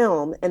in the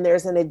film and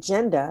there's an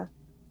agenda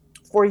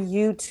for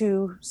you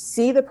to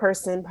see the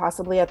person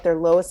possibly at their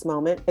lowest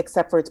moment,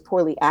 except for it's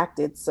poorly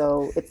acted.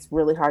 So it's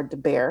really hard to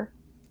bear.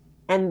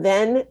 And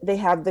then they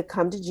have the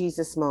come to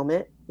Jesus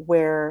moment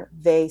where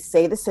they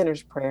say the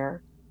sinner's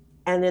prayer.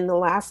 And in the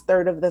last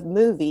third of the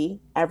movie,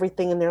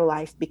 everything in their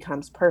life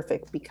becomes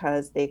perfect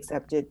because they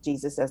accepted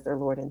Jesus as their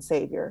Lord and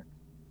Savior.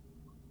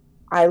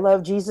 I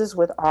love Jesus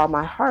with all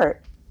my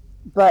heart.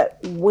 But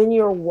when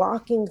you're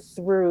walking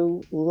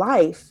through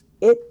life,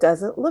 it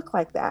doesn't look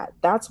like that.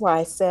 That's why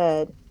I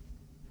said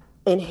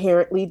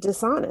inherently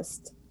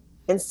dishonest.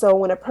 And so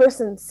when a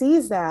person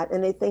sees that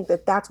and they think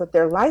that that's what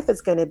their life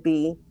is going to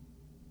be,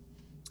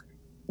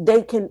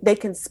 they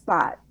can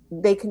spot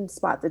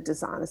the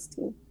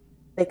dishonesty.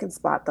 They can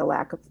spot the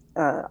lack of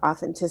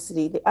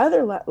authenticity. The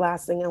other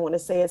last thing I want to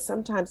say is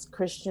sometimes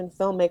Christian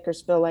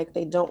filmmakers feel like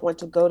they don't want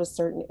to go to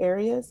certain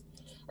areas,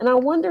 and I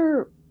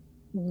wonder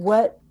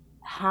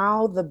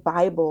how the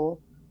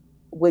Bible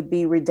would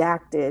be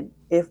redacted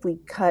if we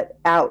cut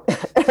out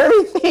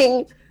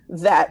everything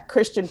that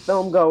Christian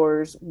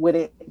filmgoers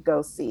wouldn't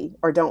go see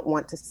or don't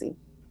want to see.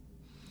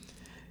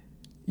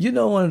 You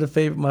know, one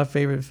of my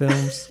favorite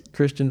films,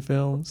 Christian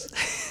films,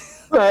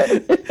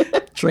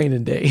 But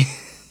Training Day.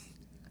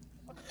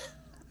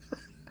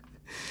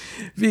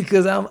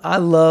 Because I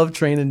love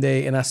Training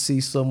Day, and I see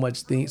so many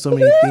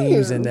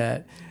themes in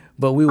that.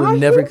 But we would I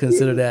never hear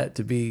consider you. that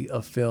to be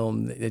a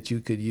film that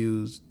you could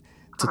use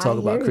to I talk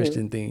about hear you.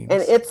 Christian And themes.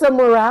 it's a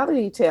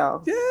morality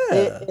tale. It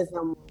Yeah. is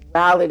a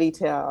morality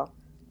tale.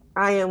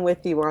 I am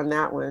with you on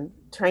that one.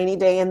 Training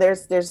Day, and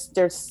there's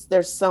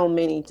so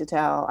many to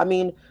tell. I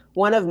mean,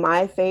 one of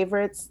my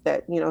favorites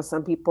that,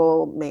 some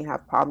people may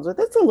have problems with,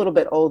 it's a little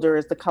bit older,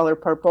 is The Color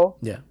Purple,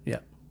 Yeah. Yeah.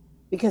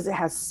 because it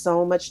has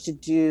so much to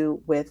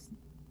do with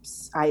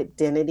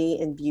identity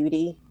and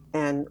beauty.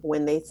 And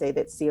when they say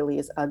that Celie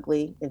is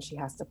ugly and she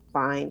has to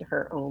find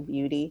her own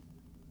beauty,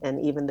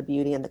 and even the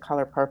beauty in The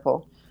Color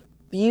Purple,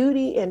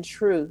 beauty and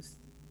truth.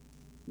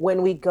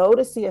 When we go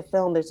to see a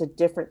film, there's a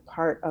different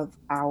part of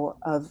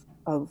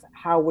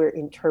how we're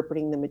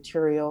interpreting the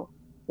material.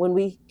 When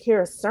we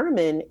hear a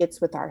sermon, it's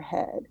with our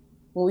head.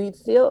 When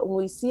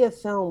we see a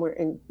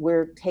film,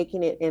 we're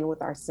taking it in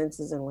with our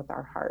senses and with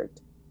our heart.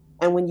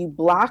 And when you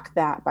block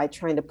that by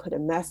trying to put a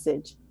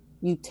message,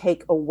 you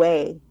take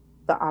away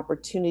the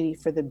opportunity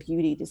for the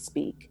beauty to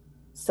speak.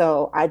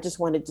 So I just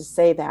wanted to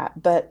say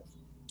that. But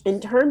in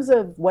terms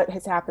of what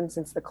has happened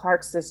since the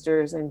Clark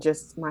sisters and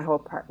just my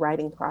whole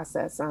writing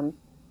process,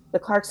 the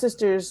Clark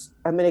sisters,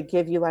 I'm going to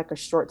give you like a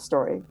short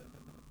story.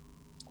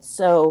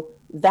 So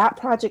that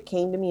project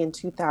came to me in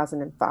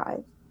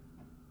 2005,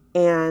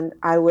 and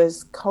I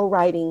was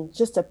co-writing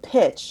just a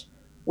pitch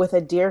with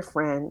a dear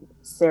friend,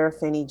 Sarah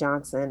Finney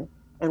Johnson,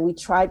 and we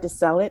tried to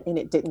sell it and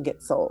it didn't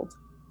get sold.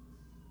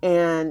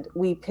 And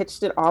we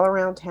pitched it all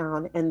around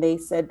town, and they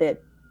said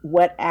that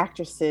what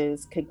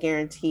actresses could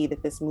guarantee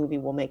that this movie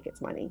will make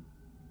its money,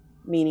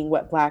 meaning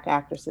what Black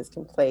actresses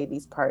can play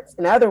these parts.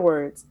 In other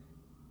words,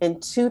 in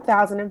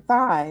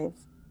 2005,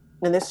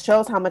 and this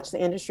shows how much the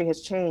industry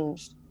has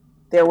changed,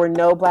 there were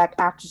no Black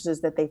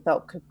actresses that they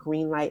felt could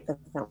greenlight the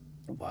film.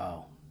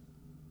 Wow.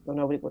 So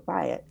nobody would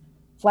buy it.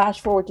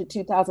 Flash forward to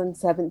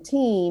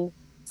 2017,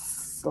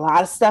 a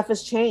lot of stuff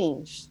has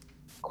changed.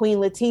 Queen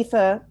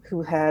Latifah,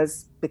 who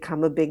has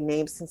become a big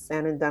name since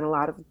then and done a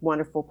lot of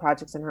wonderful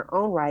projects in her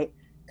own right,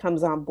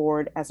 comes on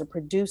board as a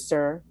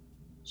producer.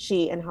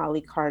 She and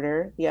Holly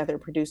Carter, the other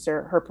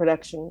producer, her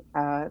production,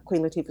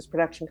 Queen Latifah's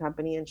production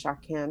company, and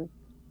Shakim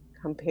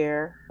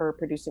Compare, her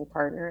producing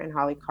partner, and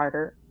Holly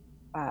Carter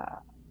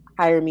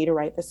hire me to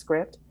write the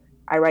script.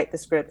 I write the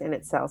script and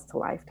it sells to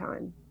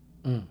Lifetime.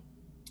 Mm.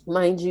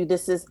 Mind you,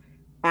 this is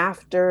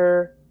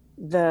after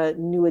the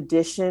New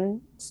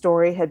Edition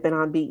story had been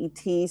on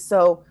BET.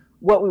 So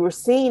what we were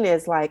seeing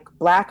is like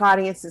Black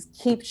audiences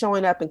keep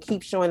showing up and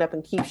keep showing up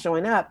and keep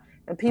showing up.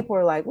 And people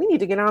are like, we need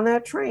to get on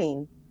that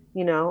train.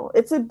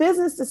 It's a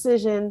business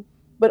decision,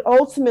 but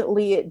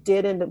ultimately it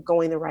did end up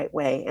going the right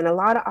way. And a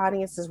lot of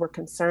audiences were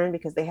concerned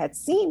because they had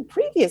seen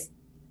previous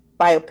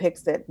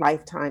biopics that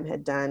Lifetime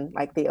had done,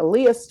 like the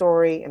Aaliyah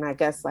story, and I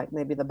guess like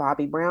maybe the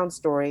Bobby Brown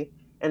story,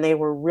 and they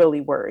were really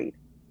worried.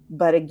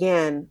 But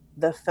again,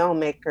 the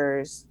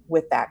filmmakers,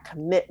 with that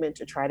commitment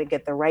to try to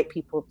get the right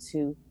people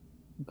to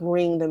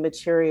bring the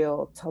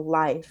material to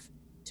life,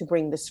 to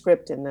bring the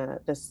script and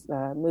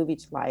the movie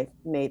to life,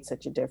 made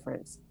such a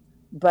difference.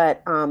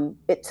 But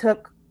it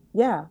took,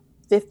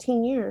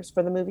 15 years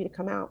for the movie to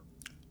come out.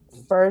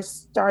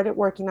 First started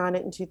working on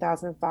it in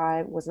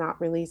 2005, was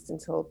not released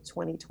until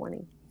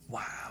 2020.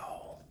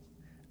 Wow.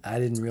 I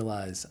didn't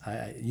realize.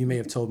 You may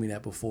have told me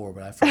that before,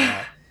 but I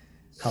forgot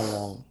how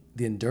long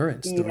the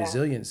endurance, the Yeah.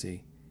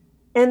 resiliency.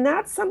 And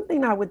that's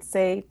something I would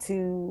say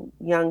to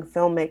young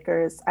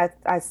filmmakers.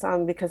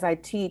 Because I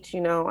teach,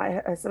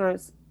 I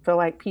sometimes feel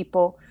like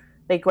people,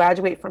 they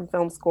graduate from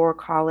film school or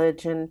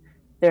college and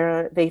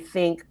they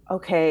think,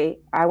 okay,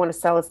 I want to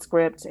sell a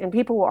script. And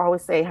people will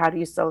always say, how do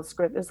you sell a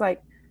script? It's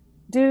like,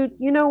 dude,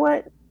 you know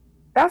what?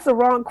 That's the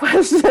wrong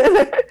question.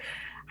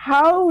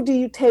 How do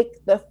you take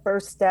the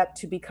first step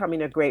to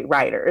becoming a great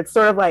writer? It's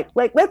sort of like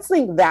let's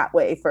think that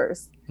way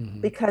first,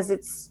 Mm-hmm. because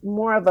it's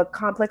more of a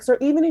complex. Or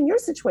even in your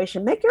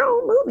situation, make your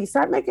own movies.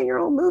 Start making your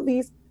own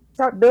movies.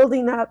 Start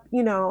building up,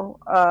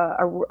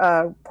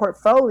 a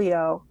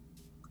portfolio.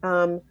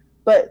 Um,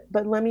 but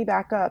let me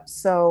back up.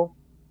 So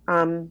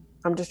I'm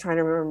just trying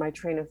to remember my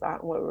train of thought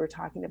and what we were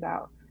talking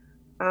about.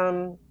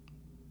 Um,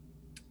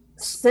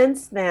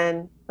 since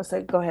then, I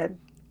said, go ahead.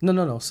 No,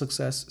 no, no.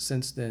 Success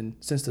since then,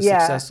 since the Yeah,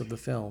 success of the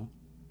film.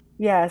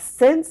 yeah,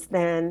 since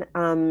then,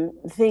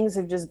 things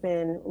have just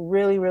been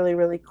really, really,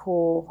 really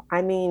cool.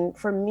 I mean,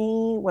 for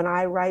me, when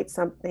I write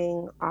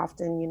something,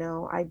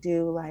 often, I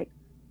do like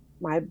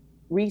my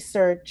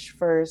research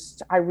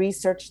first. I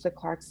researched the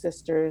Clark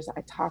sisters.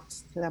 I talked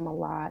to them a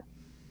lot.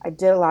 I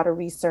did a lot of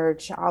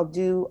research. I'll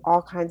do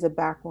all kinds of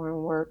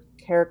background work,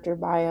 character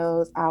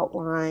bios,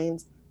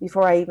 outlines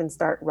before I even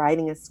start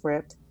writing a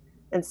script.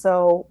 And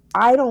so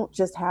I don't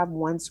just have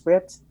one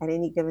script at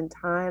any given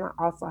time.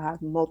 I also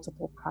have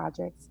multiple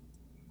projects.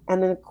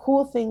 And then a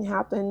cool thing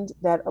happened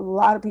that a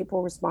lot of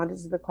people responded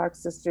to the Clark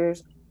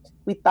sisters.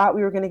 We thought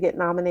we were going to get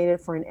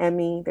nominated for an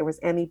Emmy. There was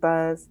Emmy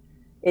buzz.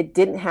 It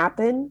didn't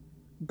happen,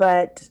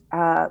 but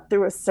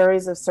through a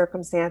series of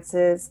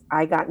circumstances,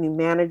 I got new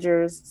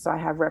managers, so I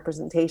have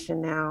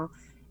representation now.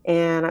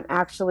 And I'm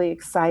actually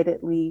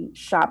excitedly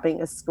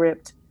shopping a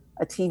script,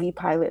 a TV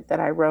pilot that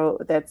I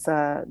wrote that's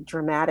a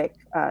dramatic,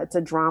 it's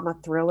a drama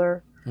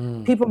thriller.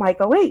 Mm. People might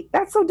go, wait,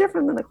 that's so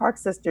different than the Clark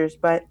sisters,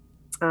 but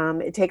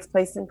it takes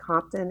place in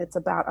Compton. It's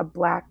about a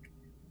Black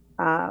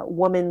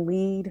woman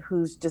lead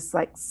who's just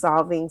like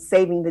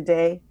saving the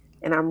day.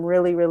 And I'm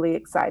really, really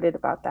excited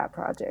about that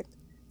project.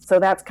 So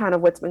that's kind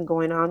of what's been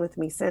going on with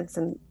me since.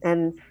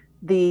 And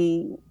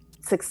the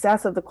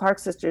success of the Clark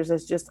sisters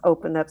has just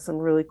opened up some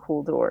really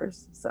cool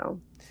doors.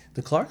 So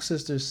The Clark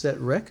sisters set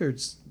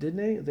records,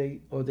 didn't they?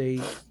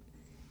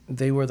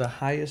 They were the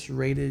highest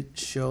rated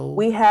show.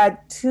 we had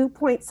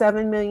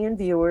 2.7 million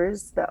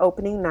viewers the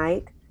opening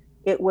night.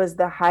 It was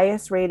the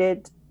highest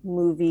rated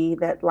movie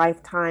that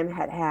Lifetime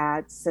had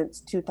had since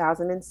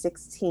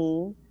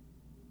 2016,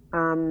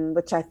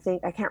 which I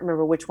can't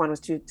remember which one was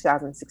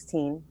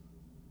 2016.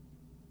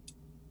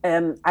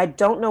 I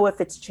don't know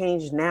if it's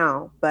changed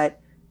now, but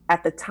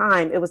at the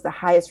time, it was the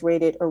highest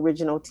rated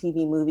original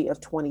TV movie of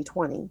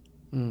 2020,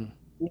 Mm.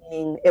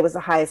 meaning it was the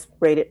highest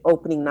rated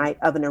opening night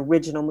of an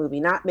original movie,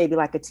 not maybe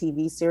like a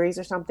TV series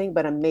or something,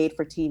 but a made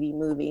for TV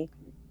movie.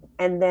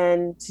 And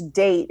then to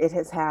date, it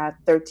has had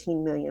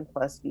 13 million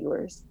plus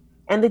viewers.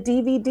 And the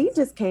DVD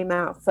just came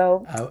out.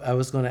 So I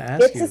was going to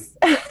ask get you,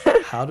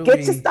 to how do get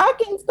your we,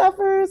 stocking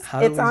stuffers.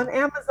 how do It's we, on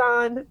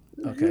Amazon.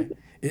 okay.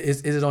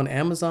 Is it on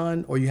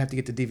Amazon or you have to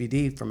get the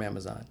DVD from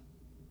Amazon?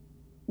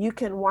 You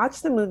can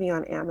watch the movie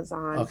on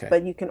Amazon, Okay.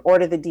 but you can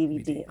order the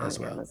DVD DVD on as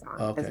well. Amazon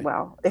as Okay.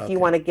 well if you Okay.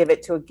 want to give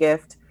it to a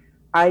gift.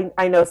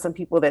 I know some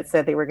people that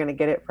said they were going to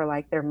get it for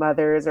like their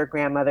mothers or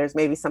grandmothers.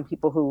 Maybe some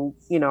people who,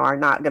 are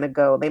not going to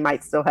go, they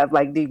might still have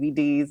like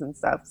DVDs and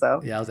stuff.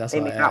 So Yeah, that's they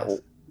why I may not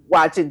asked.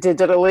 watch it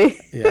digitally.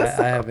 Yeah,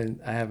 So, I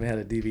haven't had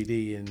a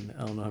DVD in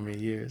I don't know how many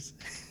years.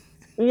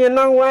 you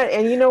know what?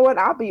 And you know what?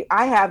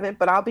 I haven't,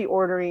 but I'll be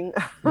ordering.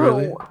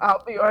 Really?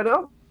 I'll be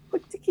ordering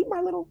to keep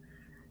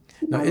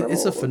No, my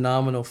it's a little,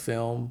 phenomenal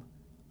film.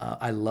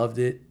 I loved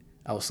it.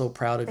 I was so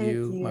proud of thank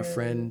you, my you.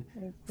 friend,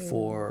 Thank you.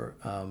 for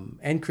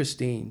and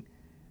Christine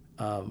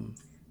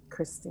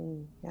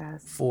Christine.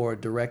 Yes. for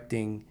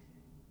directing.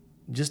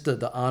 Just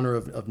the honor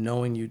of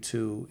knowing you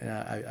two, and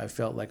I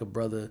felt like a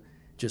brother,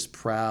 just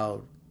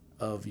proud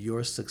of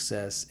your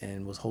success,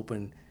 and was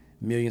hoping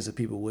millions of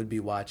people would be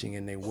watching,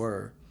 and they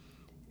were.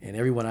 And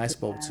everyone I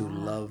spoke to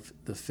Yeah. loved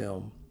the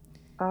film.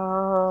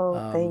 Oh,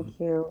 Um, thank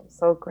you.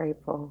 So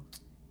grateful.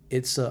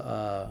 it's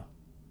a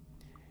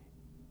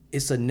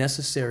it's a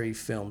necessary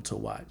film to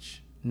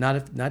watch.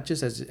 Not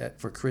just as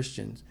for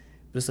Christians,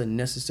 but it's a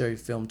necessary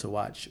film to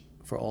watch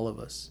for all of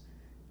us,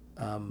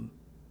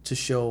 to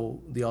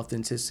show the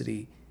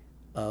authenticity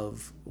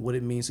of what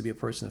it means to be a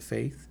person of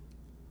faith,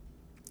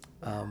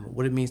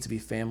 what it means to be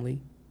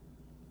family,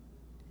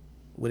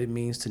 what it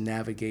means to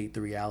navigate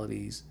the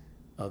realities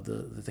of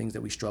the things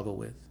that we struggle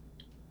with.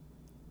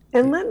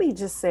 And It, let me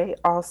just say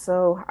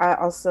also, I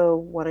also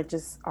want to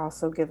just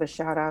also give a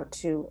shout out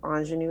to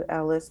Anjanou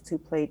Ellis, who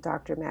played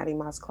Dr. Maddie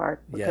Moss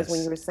Clark, because when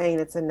you yes, were saying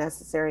it's a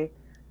necessary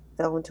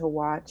film to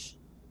watch,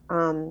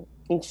 and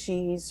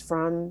she's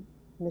from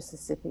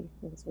Mississippi.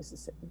 I think it's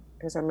Mississippi,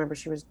 because I remember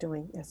she was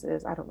doing, yes, it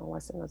is. I don't know why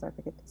sometimes I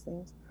forget these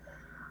things.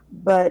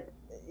 But,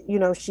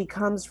 she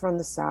comes from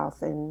the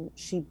South and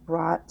she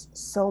brought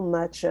so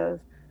much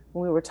of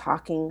we were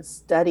talking,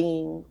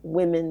 studying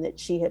women that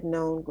she had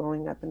known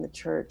growing up in the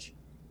church,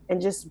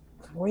 and just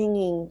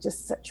bringing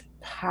just such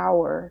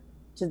power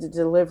to the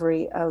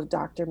delivery of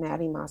Dr.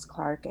 Maddie Moss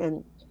Clark,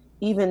 and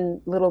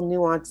even little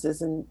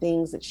nuances and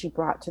things that she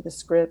brought to the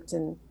script,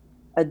 and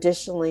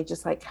additionally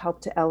just like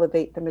helped to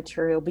elevate the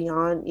material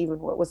beyond even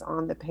what was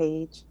on the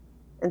page.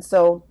 And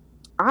so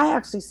I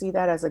actually see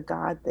that as a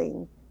God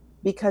thing,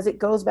 because it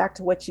goes back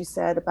to what you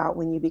said about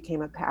when you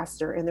became a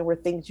pastor and there were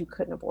things you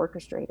couldn't have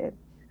orchestrated.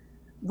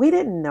 We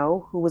didn't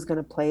know who was going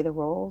to play the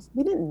roles.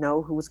 We didn't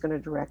know who was going to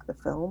direct the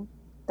film.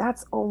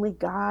 That's only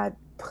God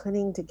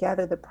putting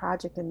together the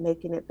project and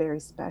making it very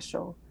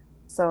special.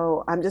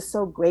 So I'm just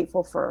so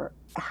grateful for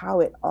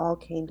how it all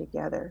came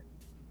together,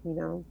 you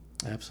know?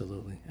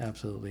 Absolutely,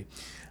 absolutely.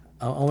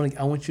 I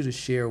want you to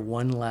share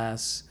one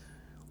last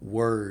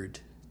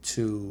word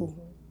to Mhm.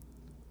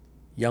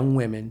 young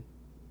women.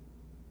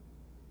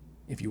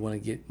 If you want to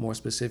get more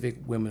specific,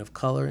 women of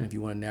color, and if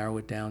you want to narrow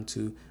it down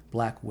to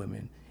black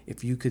women,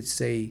 if you could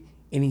say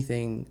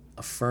anything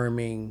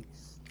affirming,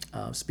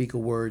 speak a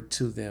word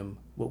to them,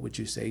 what would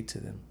you say to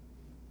them?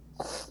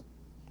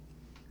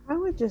 I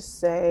would just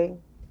say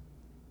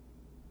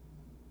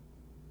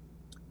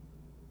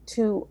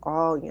to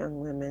all young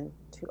women,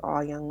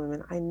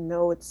 I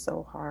know it's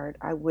so hard.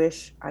 I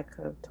wish I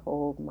could have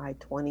told my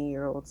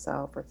 20-year-old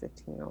self or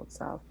 15-year-old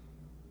self,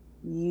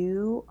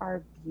 you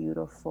are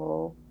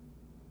beautiful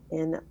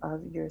in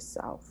of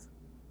yourself.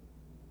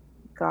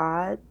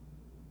 God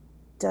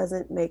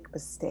doesn't make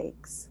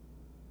mistakes.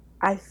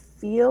 I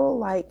feel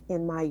like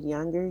in my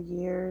younger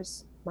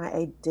years, my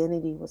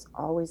identity was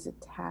always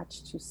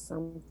attached to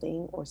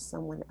something or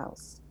someone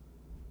else.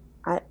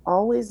 I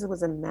always, it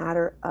was a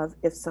matter of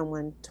if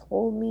someone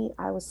told me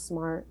I was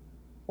smart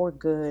or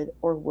good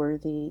or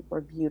worthy or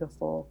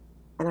beautiful,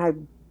 and I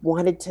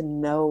wanted to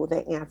know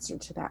the answer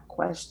to that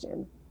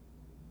question.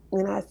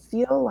 And I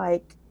feel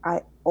like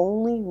I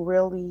only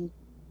really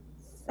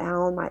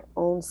found my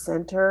own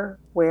center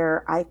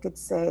where I could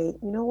say,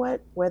 you know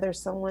what, whether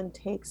someone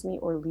takes me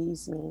or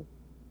leaves me,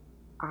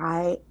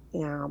 I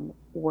am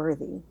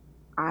worthy.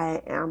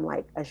 I am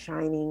like a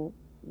shining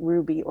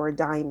ruby or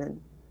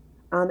diamond.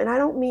 And I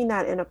don't mean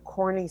that in a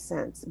corny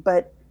sense,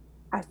 but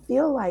I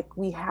feel like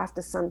we have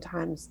to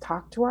sometimes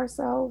talk to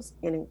ourselves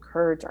and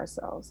encourage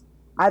ourselves.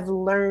 I've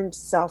learned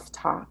self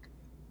talk,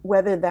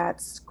 whether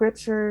that's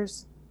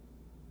scriptures,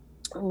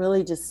 I'm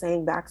really just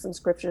saying back some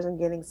scriptures and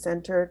getting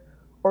centered,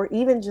 or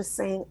even just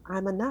saying,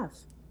 I'm enough.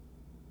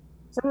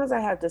 Sometimes I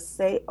have to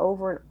say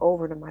over and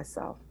over to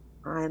myself,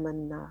 I'm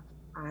enough,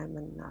 I'm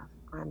enough,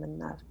 I'm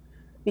enough.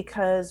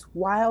 Because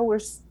while we're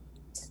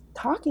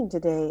talking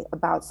today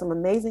about some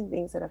amazing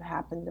things that have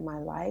happened in my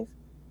life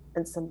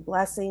and some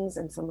blessings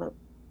and some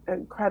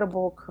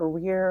incredible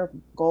career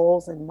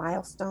goals and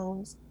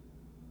milestones,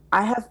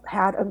 I have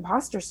had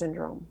imposter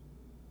syndrome.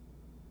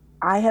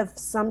 I have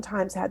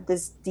sometimes had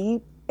this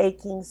deep,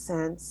 aching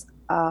sense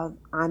of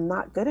I'm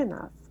not good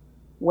enough.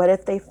 What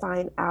if they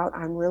find out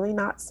I'm really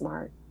not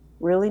smart,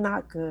 really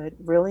not good,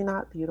 really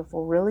not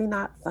beautiful, really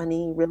not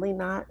funny, really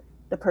not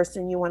the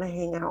person you want to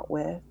hang out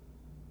with?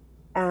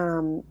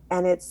 And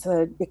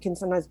it can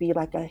sometimes be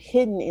like a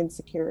hidden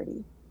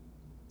insecurity.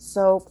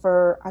 So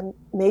for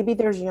maybe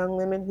there's young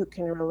women who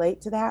can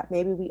relate to that.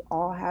 Maybe we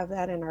all have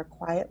that in our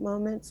quiet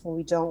moments when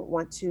we don't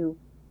want to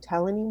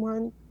tell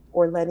anyone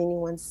or let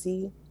anyone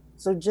see.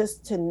 So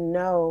just to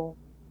know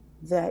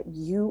that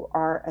you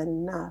are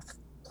enough.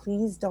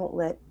 Please don't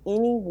let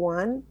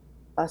anyone,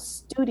 a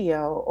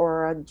studio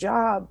or a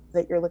job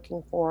that you're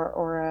looking for,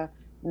 or a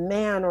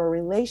man or a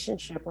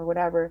relationship or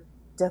whatever,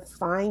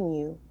 define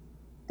you.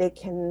 They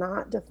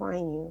cannot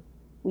define you.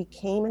 We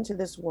came into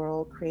this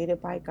world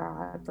created by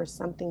God for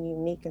something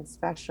unique and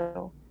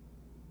special.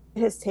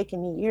 It has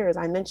taken me years.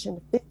 I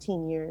mentioned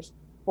 15 years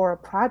for a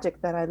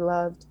project that I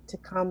loved to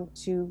come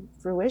to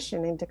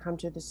fruition and to come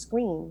to the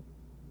screen.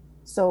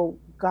 So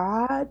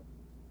God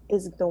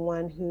is the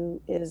one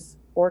who is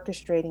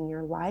orchestrating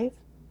your life.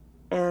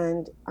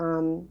 And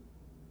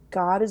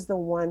God is the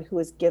one who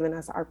has given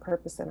us our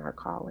purpose and our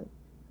calling.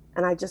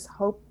 And I just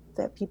hope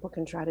that people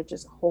can try to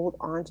just hold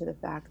on to the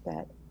fact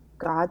that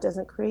God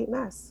doesn't create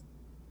mess,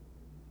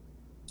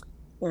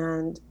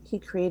 and He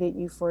created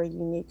you for a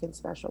unique and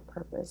special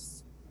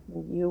purpose.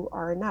 You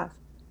are enough.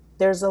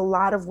 There's a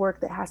lot of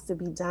work that has to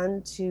be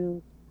done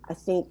to, I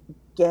think,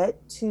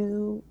 get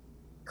to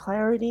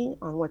clarity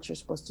on what you're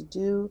supposed to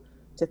do,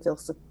 to feel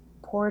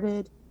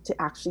supported,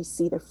 to actually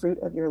see the fruit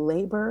of your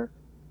labor.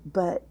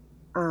 But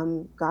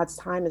God's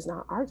time is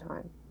not our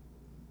time.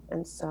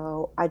 And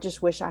so I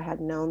just wish I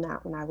had known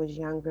that when I was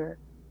younger,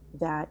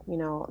 that,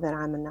 that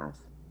I'm enough.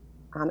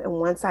 And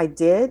once I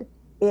did,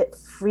 it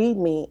freed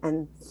me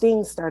and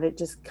things started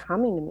just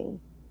coming to me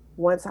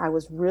once I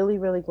was really,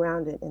 really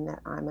grounded in that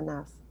I'm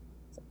enough.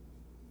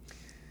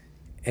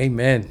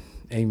 Amen.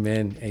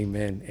 Amen.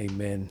 Amen.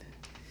 Amen.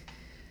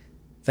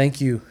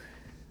 Thank you,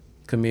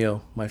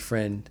 Camille, my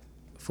friend,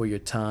 for your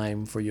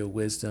time, for your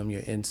wisdom,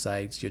 your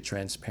insights, your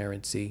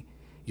transparency,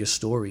 your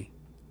story,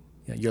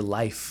 your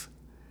life.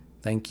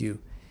 Thank you.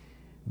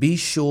 Be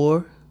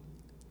sure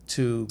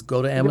to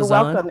go to You're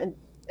Amazon. welcome,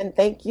 and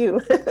thank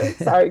you.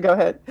 Sorry, go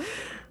ahead.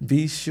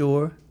 Be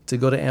sure to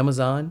go to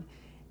Amazon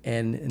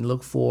and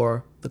look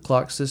for the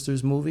Clark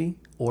Sisters movie.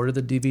 Order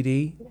the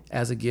DVD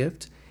as a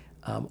gift.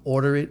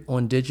 Order it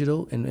on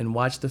digital and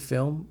watch the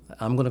film.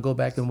 I'm going to go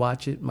back and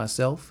watch it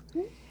myself.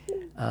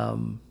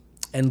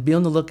 And be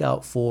on the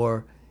lookout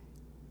for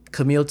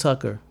Camille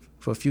Tucker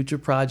for future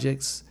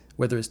projects,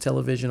 whether it's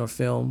television or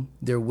film.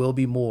 There will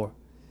be more.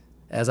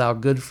 As our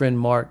good friend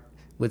Mark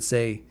would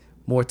say,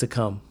 more to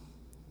come.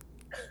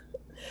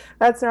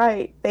 That's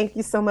right. Thank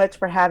you so much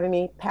for having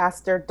me,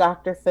 Pastor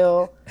Dr.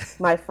 Phil,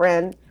 my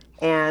friend.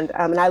 And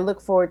I look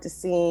forward to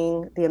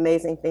seeing the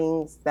amazing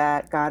things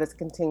that God is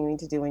continuing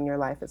to do in your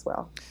life as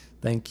well.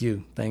 Thank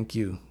you. Thank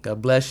you.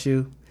 God bless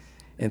you.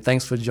 And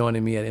thanks for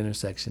joining me at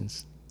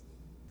Intersections.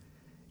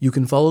 You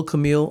can follow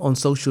Camille on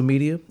social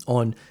media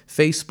on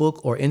Facebook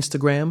or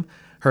Instagram.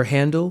 Her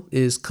handle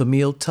is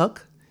Camille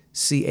Tuck,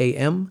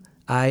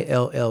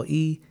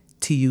 CamilleTuc,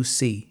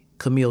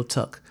 Camille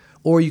Tuck.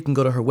 Or you can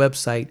go to her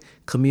website,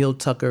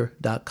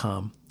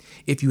 CamilleTucker.com.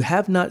 If you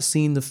have not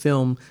seen the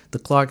film The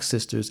Clark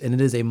Sisters, and it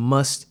is a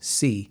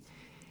must-see,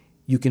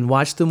 you can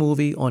watch the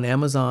movie on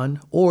Amazon,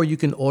 or you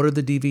can order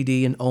the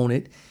DVD and own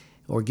it,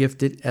 or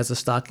gift it as a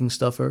stocking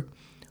stuffer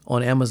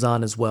on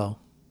Amazon as well.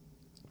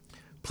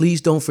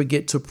 Please don't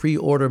forget to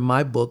pre-order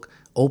my book,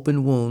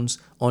 Open Wounds,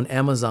 on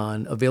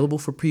Amazon, available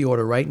for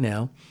pre-order right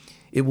now.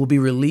 It will be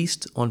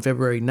released on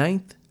February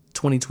 9th,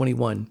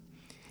 2021.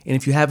 And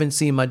if you haven't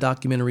seen my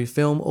documentary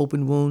film,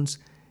 Open Wounds,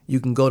 you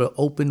can go to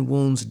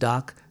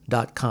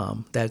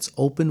openwoundsdoc.com. That's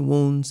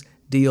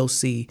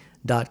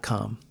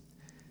openwoundsdoc.com.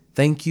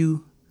 Thank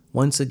you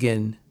once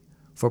again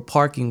for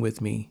parking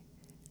with me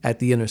at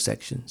the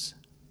Intersections.